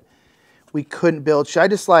out that we couldn't build. Should I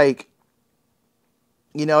just like,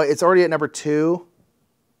 you know, it's already at number 2.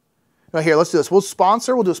 No, here, let's do this. We'll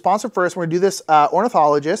do a sponsor first. We're going to do this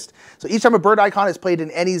ornithologist. So each time a bird icon is played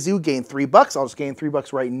in any zoo, gain $3. I'll just gain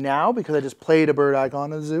 $3 right now because I just played a bird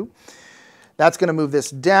icon in a zoo. That's going to move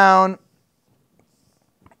this down.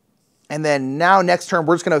 And then now next turn,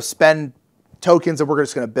 we're just going to spend tokens and we're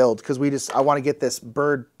just going to build because I want to get this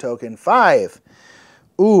bird token. 5.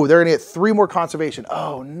 Ooh, they're going to get 3 more conservation.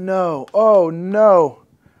 Oh, no. Oh, no.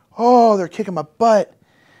 Oh, they're kicking my butt.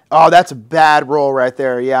 Oh, that's a bad roll right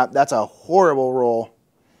there. Yeah, that's a horrible roll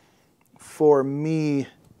for me.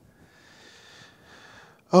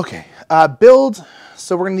 Okay, build.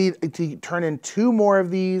 So we're going to need to turn in 2 more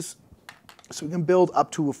of these so we can build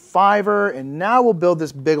up to a 5er. And now we'll build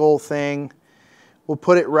this big old thing. We'll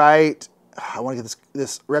put it right. I want to get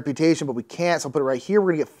this reputation, but we can't, so I'll put it right here.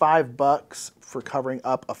 We're going to get $5 for covering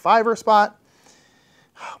up a 5er spot.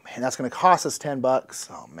 Oh, man, that's going to cost us $10.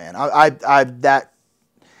 Oh, man, that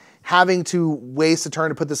having to waste a turn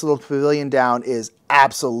to put this little pavilion down is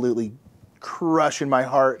absolutely crushing my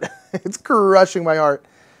heart. It's crushing my heart.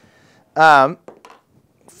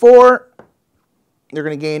 4, they're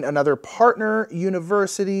going to gain another partner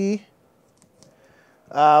university.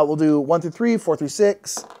 We'll do 1 through 3, 4 through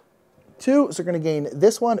 6, 2. So they're going to gain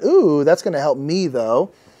this one. Ooh, that's going to help me,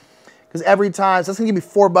 though. Because every time, so that's going to give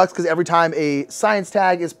me $4 because every time a science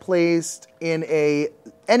tag is placed in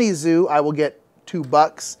any zoo, I will get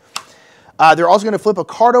 $2. They're also going to flip a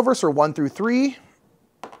card over, so 1 through 3.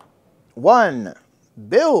 1,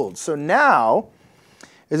 build. So now,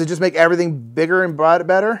 does it just make everything bigger and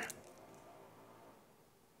better?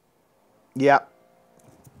 Yeah.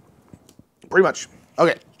 Pretty much.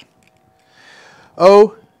 Okay.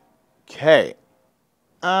 Okay.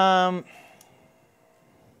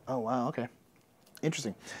 Oh, wow, okay.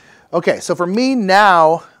 Interesting. Okay, so for me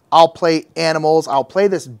now, I'll play animals. I'll play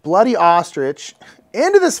this bloody ostrich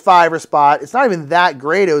into this 5er spot. It's not even that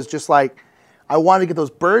great. It was just like, I wanted to get those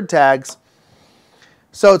bird tags.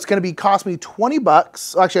 So it's going to cost me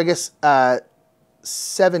 $20. Actually, I guess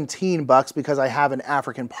 $17 because I have an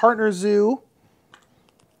African partner zoo.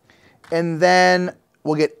 And then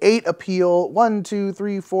we'll get 8 appeal. 1, 2,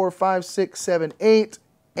 3, 4, 5, 6, 7, 8.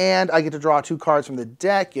 And I get to draw 2 cards from the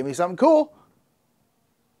deck. Give me something cool.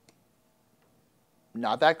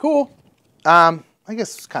 Not that cool. I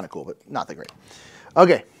guess it's kind of cool, but not that great.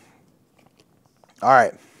 Okay. All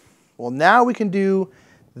right. Well, now we can do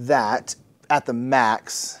that at the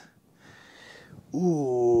max.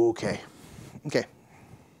 Ooh, okay. Okay.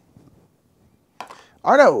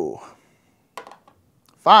 ARNO.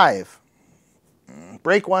 5.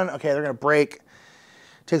 Break 1. Okay, they're going to break.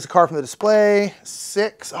 Takes a card from the display.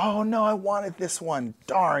 6. Oh, no, I wanted this one.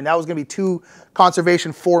 Darn, that was going to be 2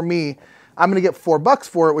 conservation for me. I'm going to get $4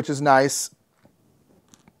 for it, which is nice.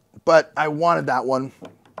 But I wanted that one.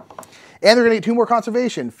 And they're going to get 2 more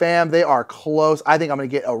conservation. Fam, they are close. I think I'm going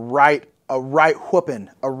to get a right whooping.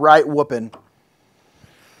 A right whooping.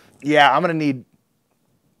 Yeah, I'm going to need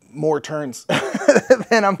more turns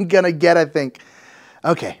than I'm going to get, I think.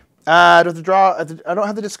 Okay. I don't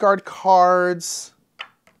have to discard cards.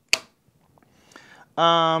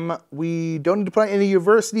 We don't need to put on any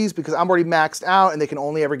universities because I'm already maxed out and they can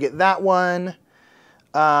only ever get that one.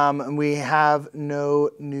 And we have no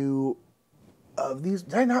new of these.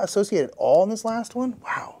 Did I not associate at all in this last one?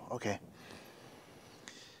 Wow, okay.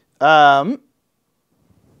 And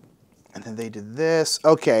then they did this.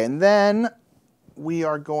 Okay, and then we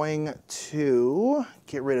are going to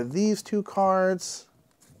get rid of these 2 cards.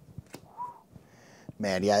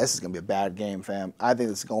 Man, yeah, this is gonna be a bad game, fam. I think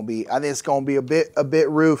it's gonna be a bit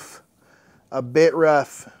rough. A bit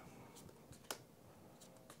rough.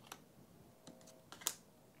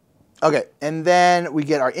 Okay, and then we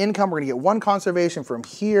get our income. We're gonna get 1 conservation from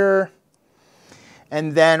here.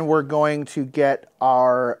 And then we're going to get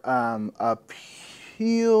our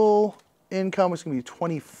appeal income, which is gonna be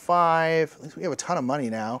 25. At least we have a ton of money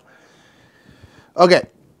now. Okay.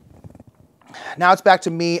 Now it's back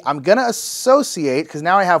to me. I'm going to associate, because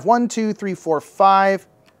now I have 1, 2, 3, 4, 5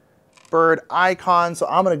 bird icons. So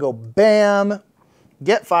I'm going to go bam,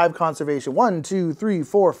 get 5 conservation. 1, 2, 3,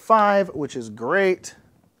 4, 5, which is great.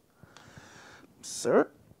 Sir,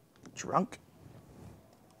 drunk.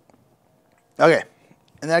 Okay,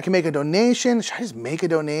 and then I can make a donation. Should I just make a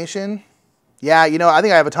donation? Yeah, you know, I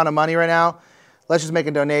think I have a ton of money right now. Let's just make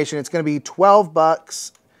a donation. It's going to be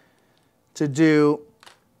 $12 to do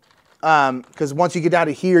Because once you get down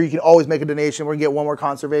to here, you can always make a donation. We're going to get one more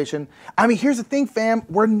conservation. I mean, here's the thing, fam.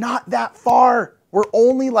 We're not that far. We're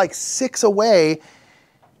only like 6 away.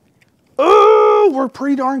 Oh, we're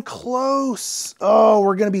pretty darn close. Oh,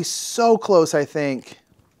 we're going to be so close, I think.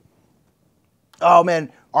 Oh,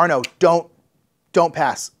 man. Arno, don't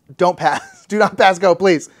pass. Don't pass. Do not pass go,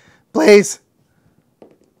 please. Please.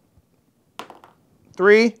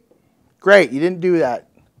 3. Great. You didn't do that.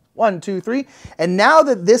 1, 2, 3. And now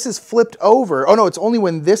that this is flipped over. Oh, no, it's only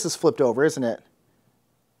when this is flipped over, isn't it?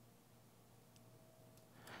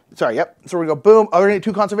 Sorry, yep. So we're going to go boom. Oh, we're going to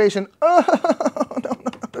get 2 conservation. Oh,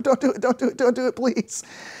 no, don't do it. Don't do it. Don't do it, please.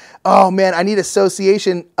 Oh, man, I need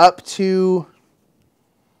association up to...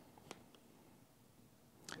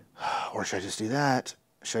 Or should I just do that?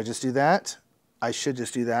 Should I just do that? I should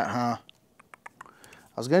just do that, huh?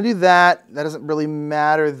 I was going to do that. That doesn't really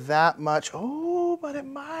matter that much. Oh, but it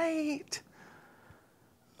might.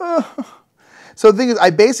 So the thing is, I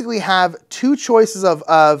basically have 2 choices of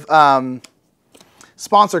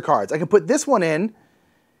sponsor cards. I can put this one in,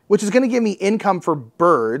 which is going to give me income for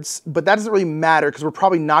birds, but that doesn't really matter because we're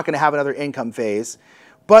probably not going to have another income phase.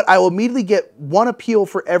 But I will immediately get 1 appeal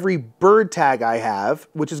for every bird tag I have,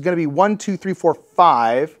 which is going to be 1, 2, 3, 4,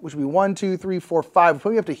 5, which will be 1, 2, 3, 4, 5.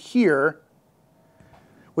 Put me up to here,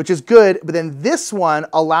 which is good. But then this one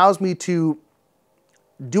allows me to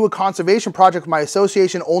do a conservation project with my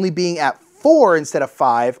association only being at 4 instead of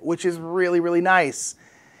 5, which is really, really nice.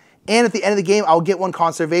 And at the end of the game, I'll get 1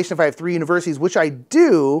 conservation if I have 3 universities, which I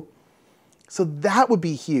do. So that would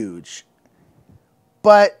be huge.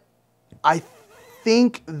 But I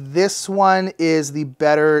think this one is the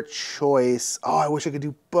better choice. Oh, I wish I could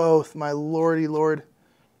do both. My lordy lord.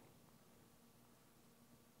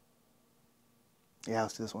 Yeah,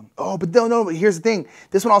 let's do this one. Oh, but no, but here's the thing.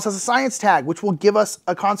 This one also has a science tag, which will give us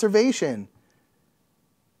a conservation.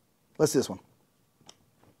 Let's do this one.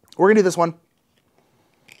 We're going to do this one.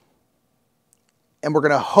 And we're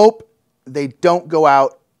going to hope they don't go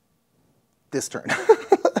out this turn.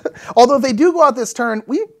 Although if they do go out this turn,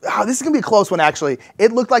 this is going to be a close one, actually.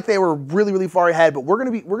 It looked like they were really, really far ahead, but we're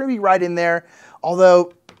going to be right in there.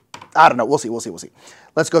 Although, I don't know. We'll see.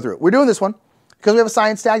 Let's go through it. We're doing this one because we have a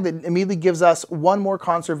science tag that immediately gives us 1 more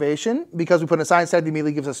conservation. Because we put in a science tag that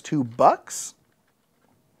immediately gives us $2.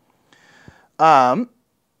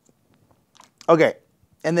 Okay.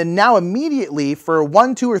 And then now immediately for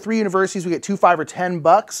 1, 2, or 3 universities, we get 2, 5, or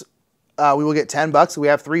 $10. We will get $10. So we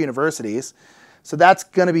have 3 universities. So that's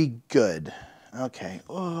going to be good. Okay.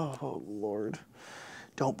 Oh, Lord.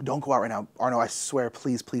 Don't go out right now. Arno, I swear,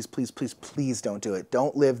 please, please, please, please, please don't do it.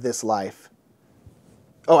 Don't live this life.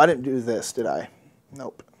 Oh, I didn't do this, did I?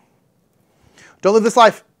 Nope. Don't live this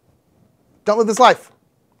life. Don't live this life.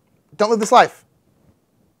 Don't live this life.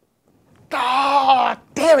 Ah,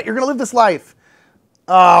 damn it. You're going to live this life.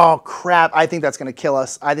 Oh, crap. I think that's going to kill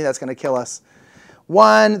us. I think that's going to kill us.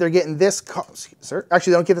 1, they're getting this card. Sir,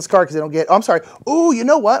 actually, they don't get this card because they don't get... Oh, I'm sorry. Oh, you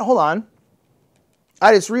know what? Hold on.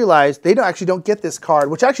 I just realized they actually don't get this card,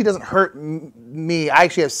 which actually doesn't hurt me. I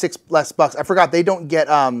actually have 6 less bucks. I forgot they don't get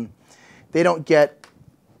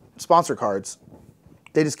sponsor cards.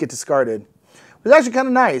 They just get discarded. It's actually kind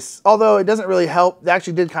of nice, although it doesn't really help. It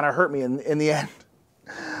actually did kind of hurt me in the end.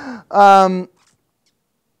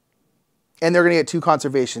 And they're going to get 2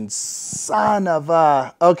 conservations. Son of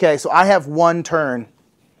a... Okay, so I have 1 turn.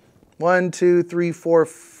 1, 2, 3, 4,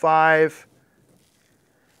 5.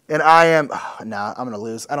 And I am... Oh, nah, I'm going to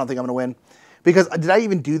lose. I don't think I'm going to win. Because did I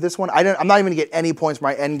even do this one? I'm not even going to get any points for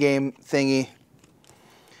my endgame thingy.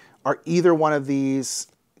 Are either one of these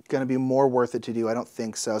going to be more worth it to do? I don't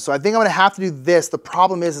think so. So I think I'm going to have to do this. The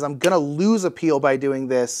problem is I'm going to lose appeal by doing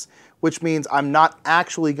this, which means I'm not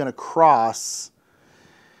actually going to cross...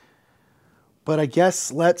 But I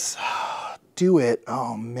guess let's do it.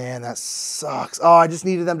 Oh, man, that sucks. Oh, I just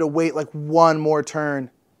needed them to wait like 1 more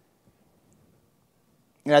turn.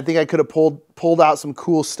 And I think I could have pulled out some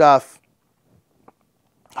cool stuff.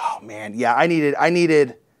 Oh, man. Yeah, I needed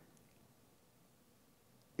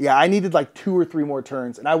like 2 or 3 more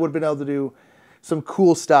turns. And I would have been able to do some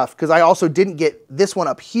cool stuff. Because I also didn't get this one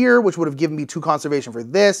up here, which would have given me 2 conservation for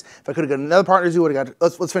this. If I could have got another partner zoo, would have got...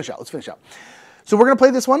 Let's finish out. Let's finish out. So we're going to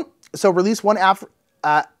play this one. So release 1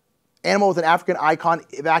 animal with an African icon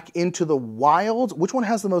back into the wild. Which one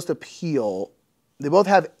has the most appeal? They both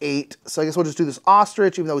have 8. So I guess we'll just do this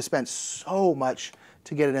ostrich, even though we spent so much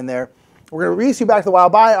to get it in there. We're going to release you back to the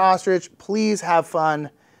wild. Bye, ostrich. Please have fun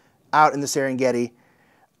out in the Serengeti.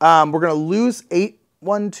 We're going to lose 8.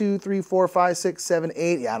 1, 2, 3, 4, 5, 6, 7,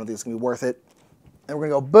 8. Yeah, I don't think it's going to be worth it. And we're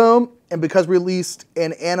going to go boom. And because we released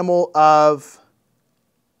an animal of...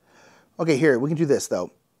 Okay, here, we can do this,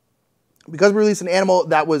 though. because we released an animal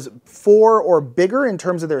that was 4 or bigger in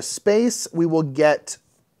terms of their space, we will get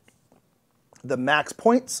the max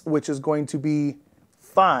points, which is going to be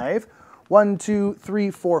 5. 1, 2,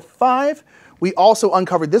 3, 4, 5. We also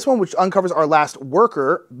uncovered this one, which uncovers our last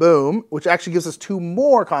worker. Boom. Which actually gives us 2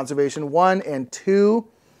 more conservation. 1 and 2.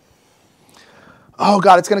 Oh,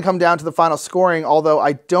 God, it's going to come down to the final scoring, although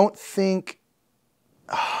I don't think...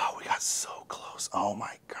 Oh, we got so close. Oh,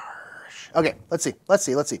 my gosh. Okay, let's see.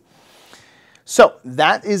 So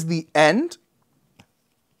that is the end.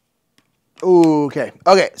 Okay,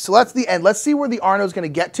 so that's the end. Let's see where the Arno is going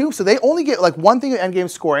to get to. So they only get like one thing at endgame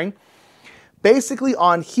scoring. Basically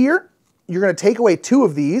on here, you're going to take away 2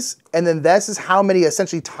 of these, and then this is how many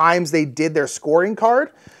essentially times they did their scoring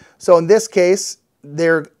card. So in this case,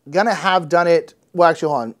 they're going to have done it, well, actually,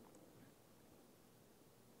 hold on.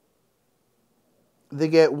 They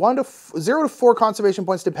get 0 to 4 conservation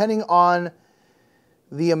points depending on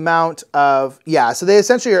the amount of, yeah, so they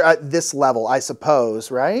essentially are at this level, I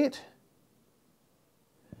suppose, right?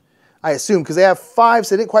 I assume, because they have 5,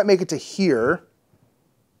 so they didn't quite make it to here.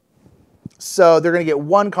 So they're going to get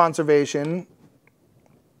 1 conservation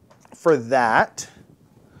for that.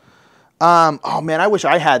 Oh, man, I wish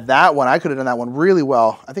I had that one. I could have done that one really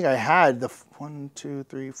well. I think I had the 1, 2,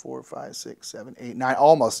 3, 4, 5, 6, 7, 8, 9,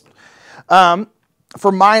 almost.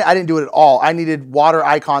 For mine, I didn't do it at all. I needed water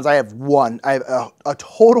icons. I have 1. I have a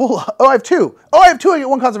total. Oh, I have 2. Oh, I have 2. I get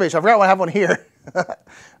 1 conservation. I forgot I have 1 here.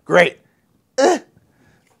 Great. I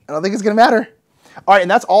don't think it's going to matter. All right, and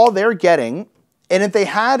that's all they're getting. And if they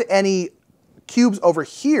had any cubes over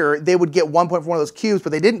here, they would get 1 point for one of those cubes,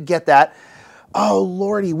 but they didn't get that. Oh,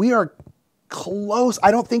 Lordy, we are close.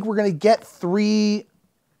 I don't think we're going to get 3.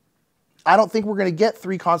 I don't think we're going to get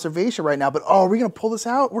 3 conservation right now, but oh, are we going to pull this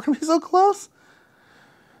out? We're going to be so close.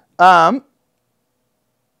 Oh,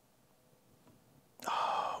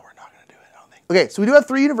 we're not going to do it, I don't think. Okay, so we do have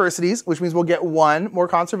 3 universities, which means we'll get 1 more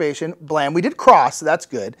conservation. Blam. We did cross, so that's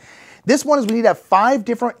good. This one is we need to have 5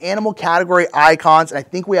 different animal category icons, and I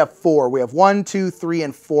think we have 4. We have 1, 2, 3,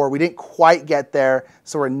 and 4. We didn't quite get there,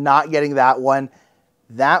 so we're not getting that one.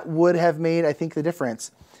 That would have made, I think, the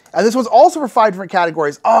difference. And this one's also for 5 different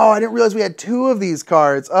categories. Oh, I didn't realize we had 2 of these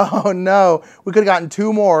cards. Oh, no. We could have gotten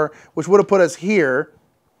 2 more, which would have put us here.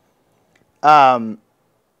 And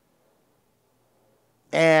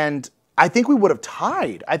I think we would have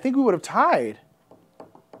tied.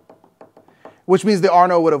 Which means the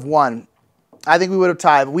Arno would have won. I think we would have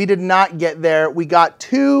tied. But we did not get there. We got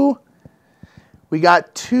 2. We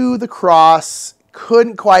got 2 the cross.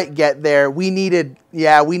 Couldn't quite get there. We needed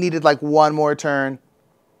like 1 more turn.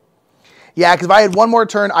 Yeah, because if I had 1 more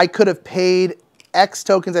turn, I could have paid X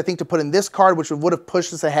tokens, I think, to put in this card, which would have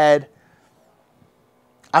pushed us ahead.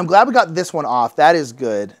 I'm glad we got this one off. That is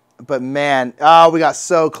good. But man, oh, we got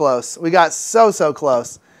so close. We got so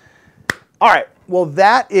close. All right. Well,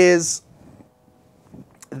 that is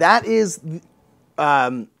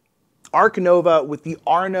Ark Nova with the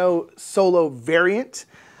Arno solo variant.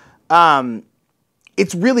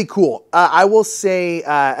 It's really cool. I will say,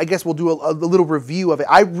 I guess we'll do a little review of it.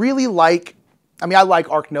 I like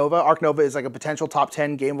Ark Nova. Ark Nova is like a potential top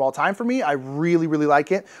 10 game of all time for me. I really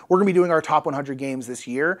like it. We're going to be doing our top 100 games this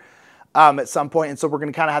year at some point, and so we're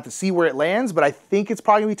going to kind of have to see where it lands, but I think it's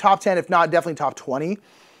probably going to be top 10, if not definitely top 20.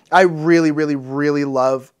 I really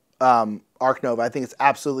love Ark Nova. I think it's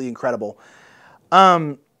absolutely incredible.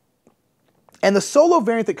 And the solo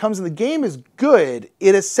variant that comes in the game is good.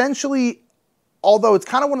 It essentially, although it's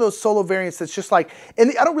kind of one of those solo variants that's just like,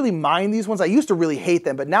 and I don't really mind these ones. I used to really hate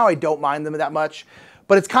them, but now I don't mind them that much.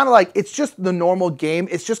 But it's kind of like, it's just the normal game.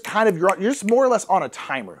 It's just kind of, you're just more or less on a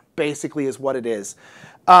timer, basically is what it is.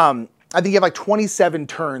 I think you have like 27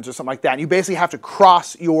 turns or something like that. And you basically have to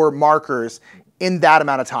cross your markers in that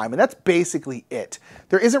amount of time. And that's basically it.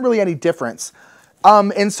 There isn't really any difference.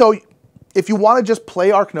 And so if you want to just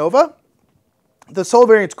play Ark Nova, the solo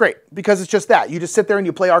variant's great because it's just that. You just sit there and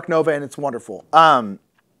you play Ark Nova and it's wonderful. And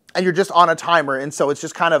you're just on a timer. And so it's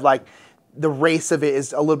just kind of like the race of it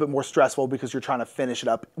is a little bit more stressful because you're trying to finish it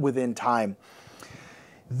up within time.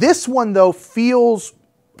 This one, though, feels,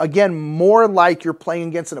 again, more like you're playing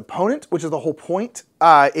against an opponent, which is the whole point.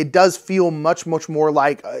 It does feel much more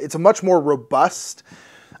like, it's a much more robust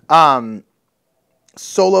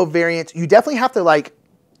solo variant. You definitely have to, like,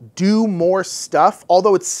 do more stuff,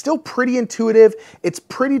 although it's still pretty intuitive. It's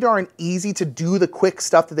pretty darn easy to do the quick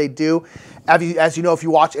stuff that they do. As you know, if you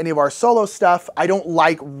watch any of our solo stuff, I don't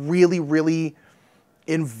like really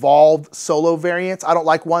involved solo variants. I don't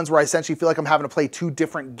like ones where I essentially feel like I'm having to play 2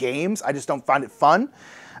 different games. I just don't find it fun.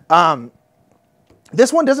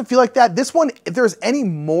 This one doesn't feel like that. This one, if there's any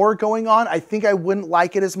more going on, I think I wouldn't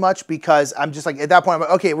like it as much because I'm just like, at that point, I'm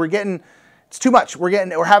like, okay, it's too much.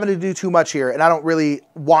 We're having to do too much here, and I don't really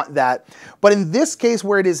want that. But in this case,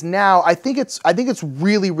 where it is now, I think it's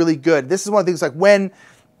really, really good. This is one of the things like when,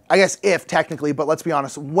 I guess if technically, but let's be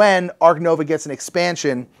honest, when Ark Nova gets an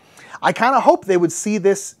expansion, I kind of hope they would see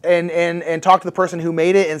this and talk to the person who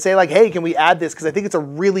made it and say like, hey, can we add this? Because I think it's a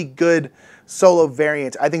really good solo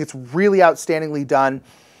variant. I think it's really outstandingly done.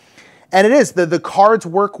 And it is. The cards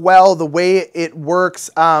work well. The way it works,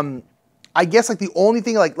 I guess like the only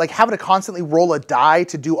thing like having to constantly roll a die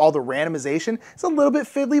to do all the randomization, it's a little bit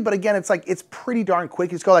fiddly, but again, it's like, it's pretty darn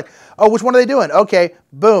quick. You just go like, oh, which one are they doing? Okay,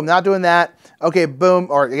 boom, not doing that. Okay, boom,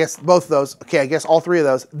 or I guess both of those. Okay, I guess all three of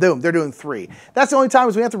those. Boom, they're doing 3. That's the only time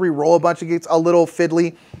is we have to re-roll a bunch. It gets a little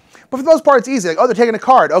fiddly. But for the most part, it's easy. Like, oh, they're taking a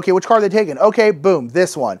card. Okay, which card are they taking? Okay, boom,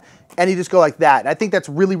 this one. And you just go like that. And I think that's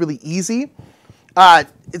really, really easy.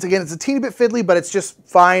 It's a teeny bit fiddly, but it's just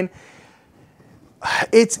fine.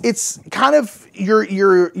 It's kind of,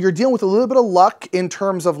 you're dealing with a little bit of luck in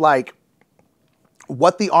terms of like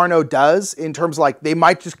what the ARNO does in terms of like, they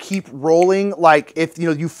might just keep rolling. Like if,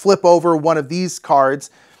 you flip over one of these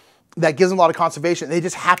cards that gives them a lot of conservation, they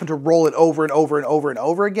just happen to roll it over and over and over and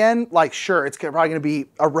over again. Like, sure, it's probably going to be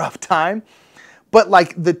a rough time, but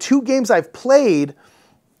like the 2 games I've played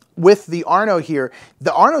with the ARNO here,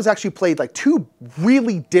 the ARNO's actually played like 2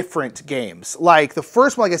 really different games. Like the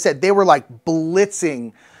first one, like I said, they were like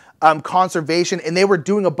blitzing conservation, and they were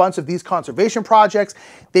doing a bunch of these conservation projects.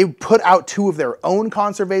 They put out 2 of their own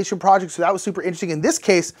conservation projects, so that was super interesting. In this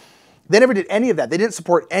case, they never did any of that. They didn't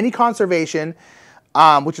support any conservation,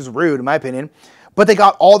 which is rude in my opinion, but they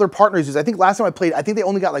got all their partners used. I think last time I played, I think they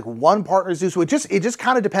only got like 1 partners used, so it just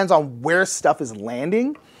kind of depends on where stuff is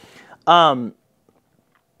landing.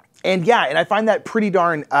 And yeah, and I find that pretty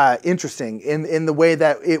darn interesting in the way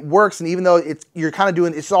that it works. And even though you're kind of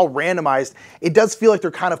doing, it's all randomized, it does feel like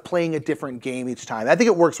they're kind of playing a different game each time. I think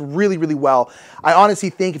it works really, really well. I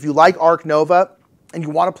honestly think if you like Ark Nova and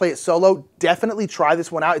you want to play it solo, definitely try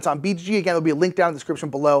this one out. It's on BGG. Again, there'll be a link down in the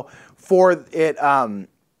description below for it. And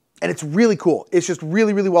it's really cool. It's just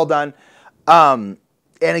really, really well done. And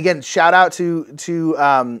again, shout out to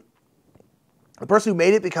the person who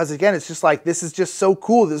made it, because again, it's just like, this is just so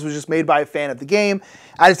cool. This was just made by a fan of the game.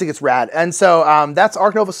 I just think it's rad. And so that's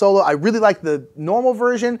Ark Nova Solo. I really like the normal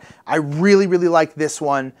version. I really, really like this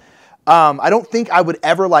one. I don't think I would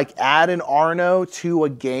ever like add an ARNO to a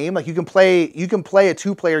game. Like you can play a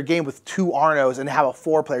 2-player game with 2 ARNOs and have a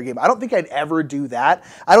 4-player game. I don't think I'd ever do that.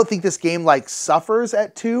 I don't think this game like suffers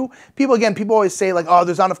at 2. People always say like, oh,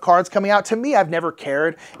 there's not enough cards coming out. To me, I've never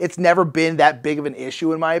cared. It's never been that big of an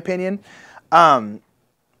issue in my opinion.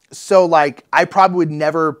 So like, I probably would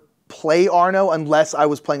never play ARNO unless I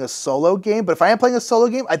was playing a solo game. But if I am playing a solo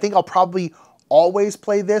game, I think I'll probably always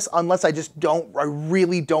play this unless I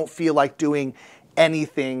really don't feel like doing any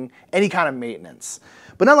kind of maintenance.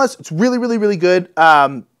 But nonetheless, it's really, really, really good.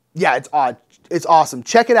 Yeah, it's awesome.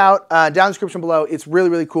 Check it out down in the description below. It's really,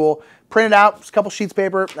 really cool. Print it out, just a couple sheets of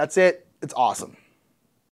paper. That's it. It's awesome.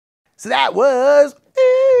 So that was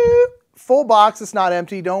full box. It's not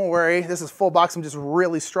empty. Don't worry. This is full box. I'm just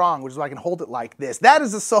really strong, which is why I can hold it like this. That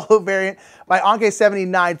is a solo variant by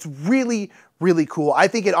Anke79. It's really, really cool. I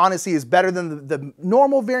think it honestly is better than the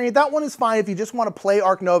normal variant. That one is fine if you just want to play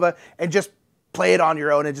Ark Nova and just play it on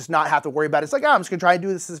your own and just not have to worry about it. It's like, oh, I'm just going to try and do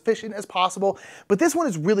this as efficient as possible. But this one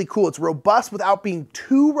is really cool. It's robust without being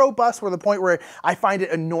too robust, to the point where I find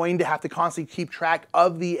it annoying to have to constantly keep track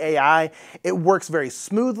of the AI. It works very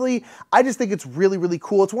smoothly. I just think it's really, really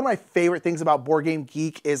cool. It's one of my favorite things about Board Game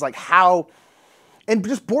Geek is like how, and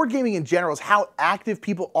just board gaming in general, is how active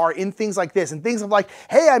people are in things like this, and things of like,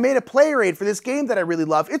 hey, I made a player aid for this game that I really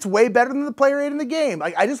love. It's way better than the player aid in the game.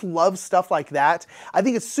 Like, I just love stuff like that. I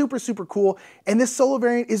think it's super, super cool. And this solo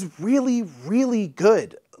variant is really, really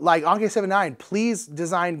good. Like, Anke79, please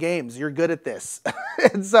design games. You're good at this.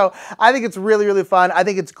 And so I think it's really, really fun. I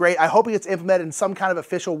think it's great. I hope it gets implemented in some kind of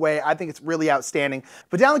official way. I think it's really outstanding.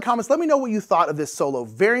 But down in the comments, let me know what you thought of this solo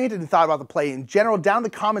variant and thought about the play in general. Down in the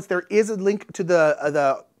comments, there is a link to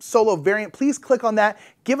the solo variant. Please click on that.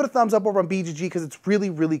 Give it a thumbs up over on BGG because it's really,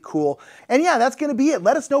 really cool. And yeah, that's going to be it.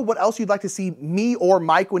 Let us know what else you'd like to see me or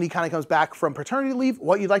Mike when he kind of comes back from paternity leave,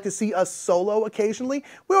 what you'd like to see us solo occasionally.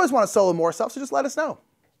 We always want to solo more stuff, so just let us know.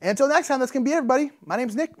 And until next time, that's going to be it, everybody. My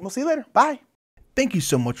name's Nick. We'll see you later. Bye. Thank you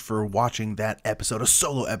so much for watching that episode, a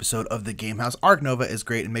solo episode of the Game House. Ark Nova is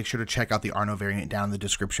great, and make sure to check out the ARNO variant down in the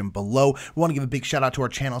description below. We want to give a big shout out to our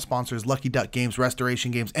channel sponsors, Lucky Duck Games,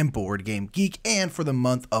 Restoration Games, and Board Game Geek. And for the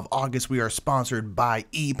month of August, we are sponsored by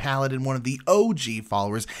ePaladin, one of the OG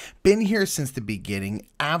followers. Been here since the beginning,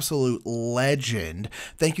 absolute legend.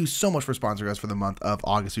 Thank you so much for sponsoring us for the month of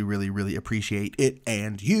August. We really, really appreciate it.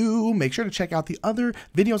 And you, make sure to check out the other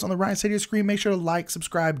videos on the right side of your screen. Make sure to like,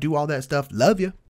 subscribe, do all that stuff. Love you.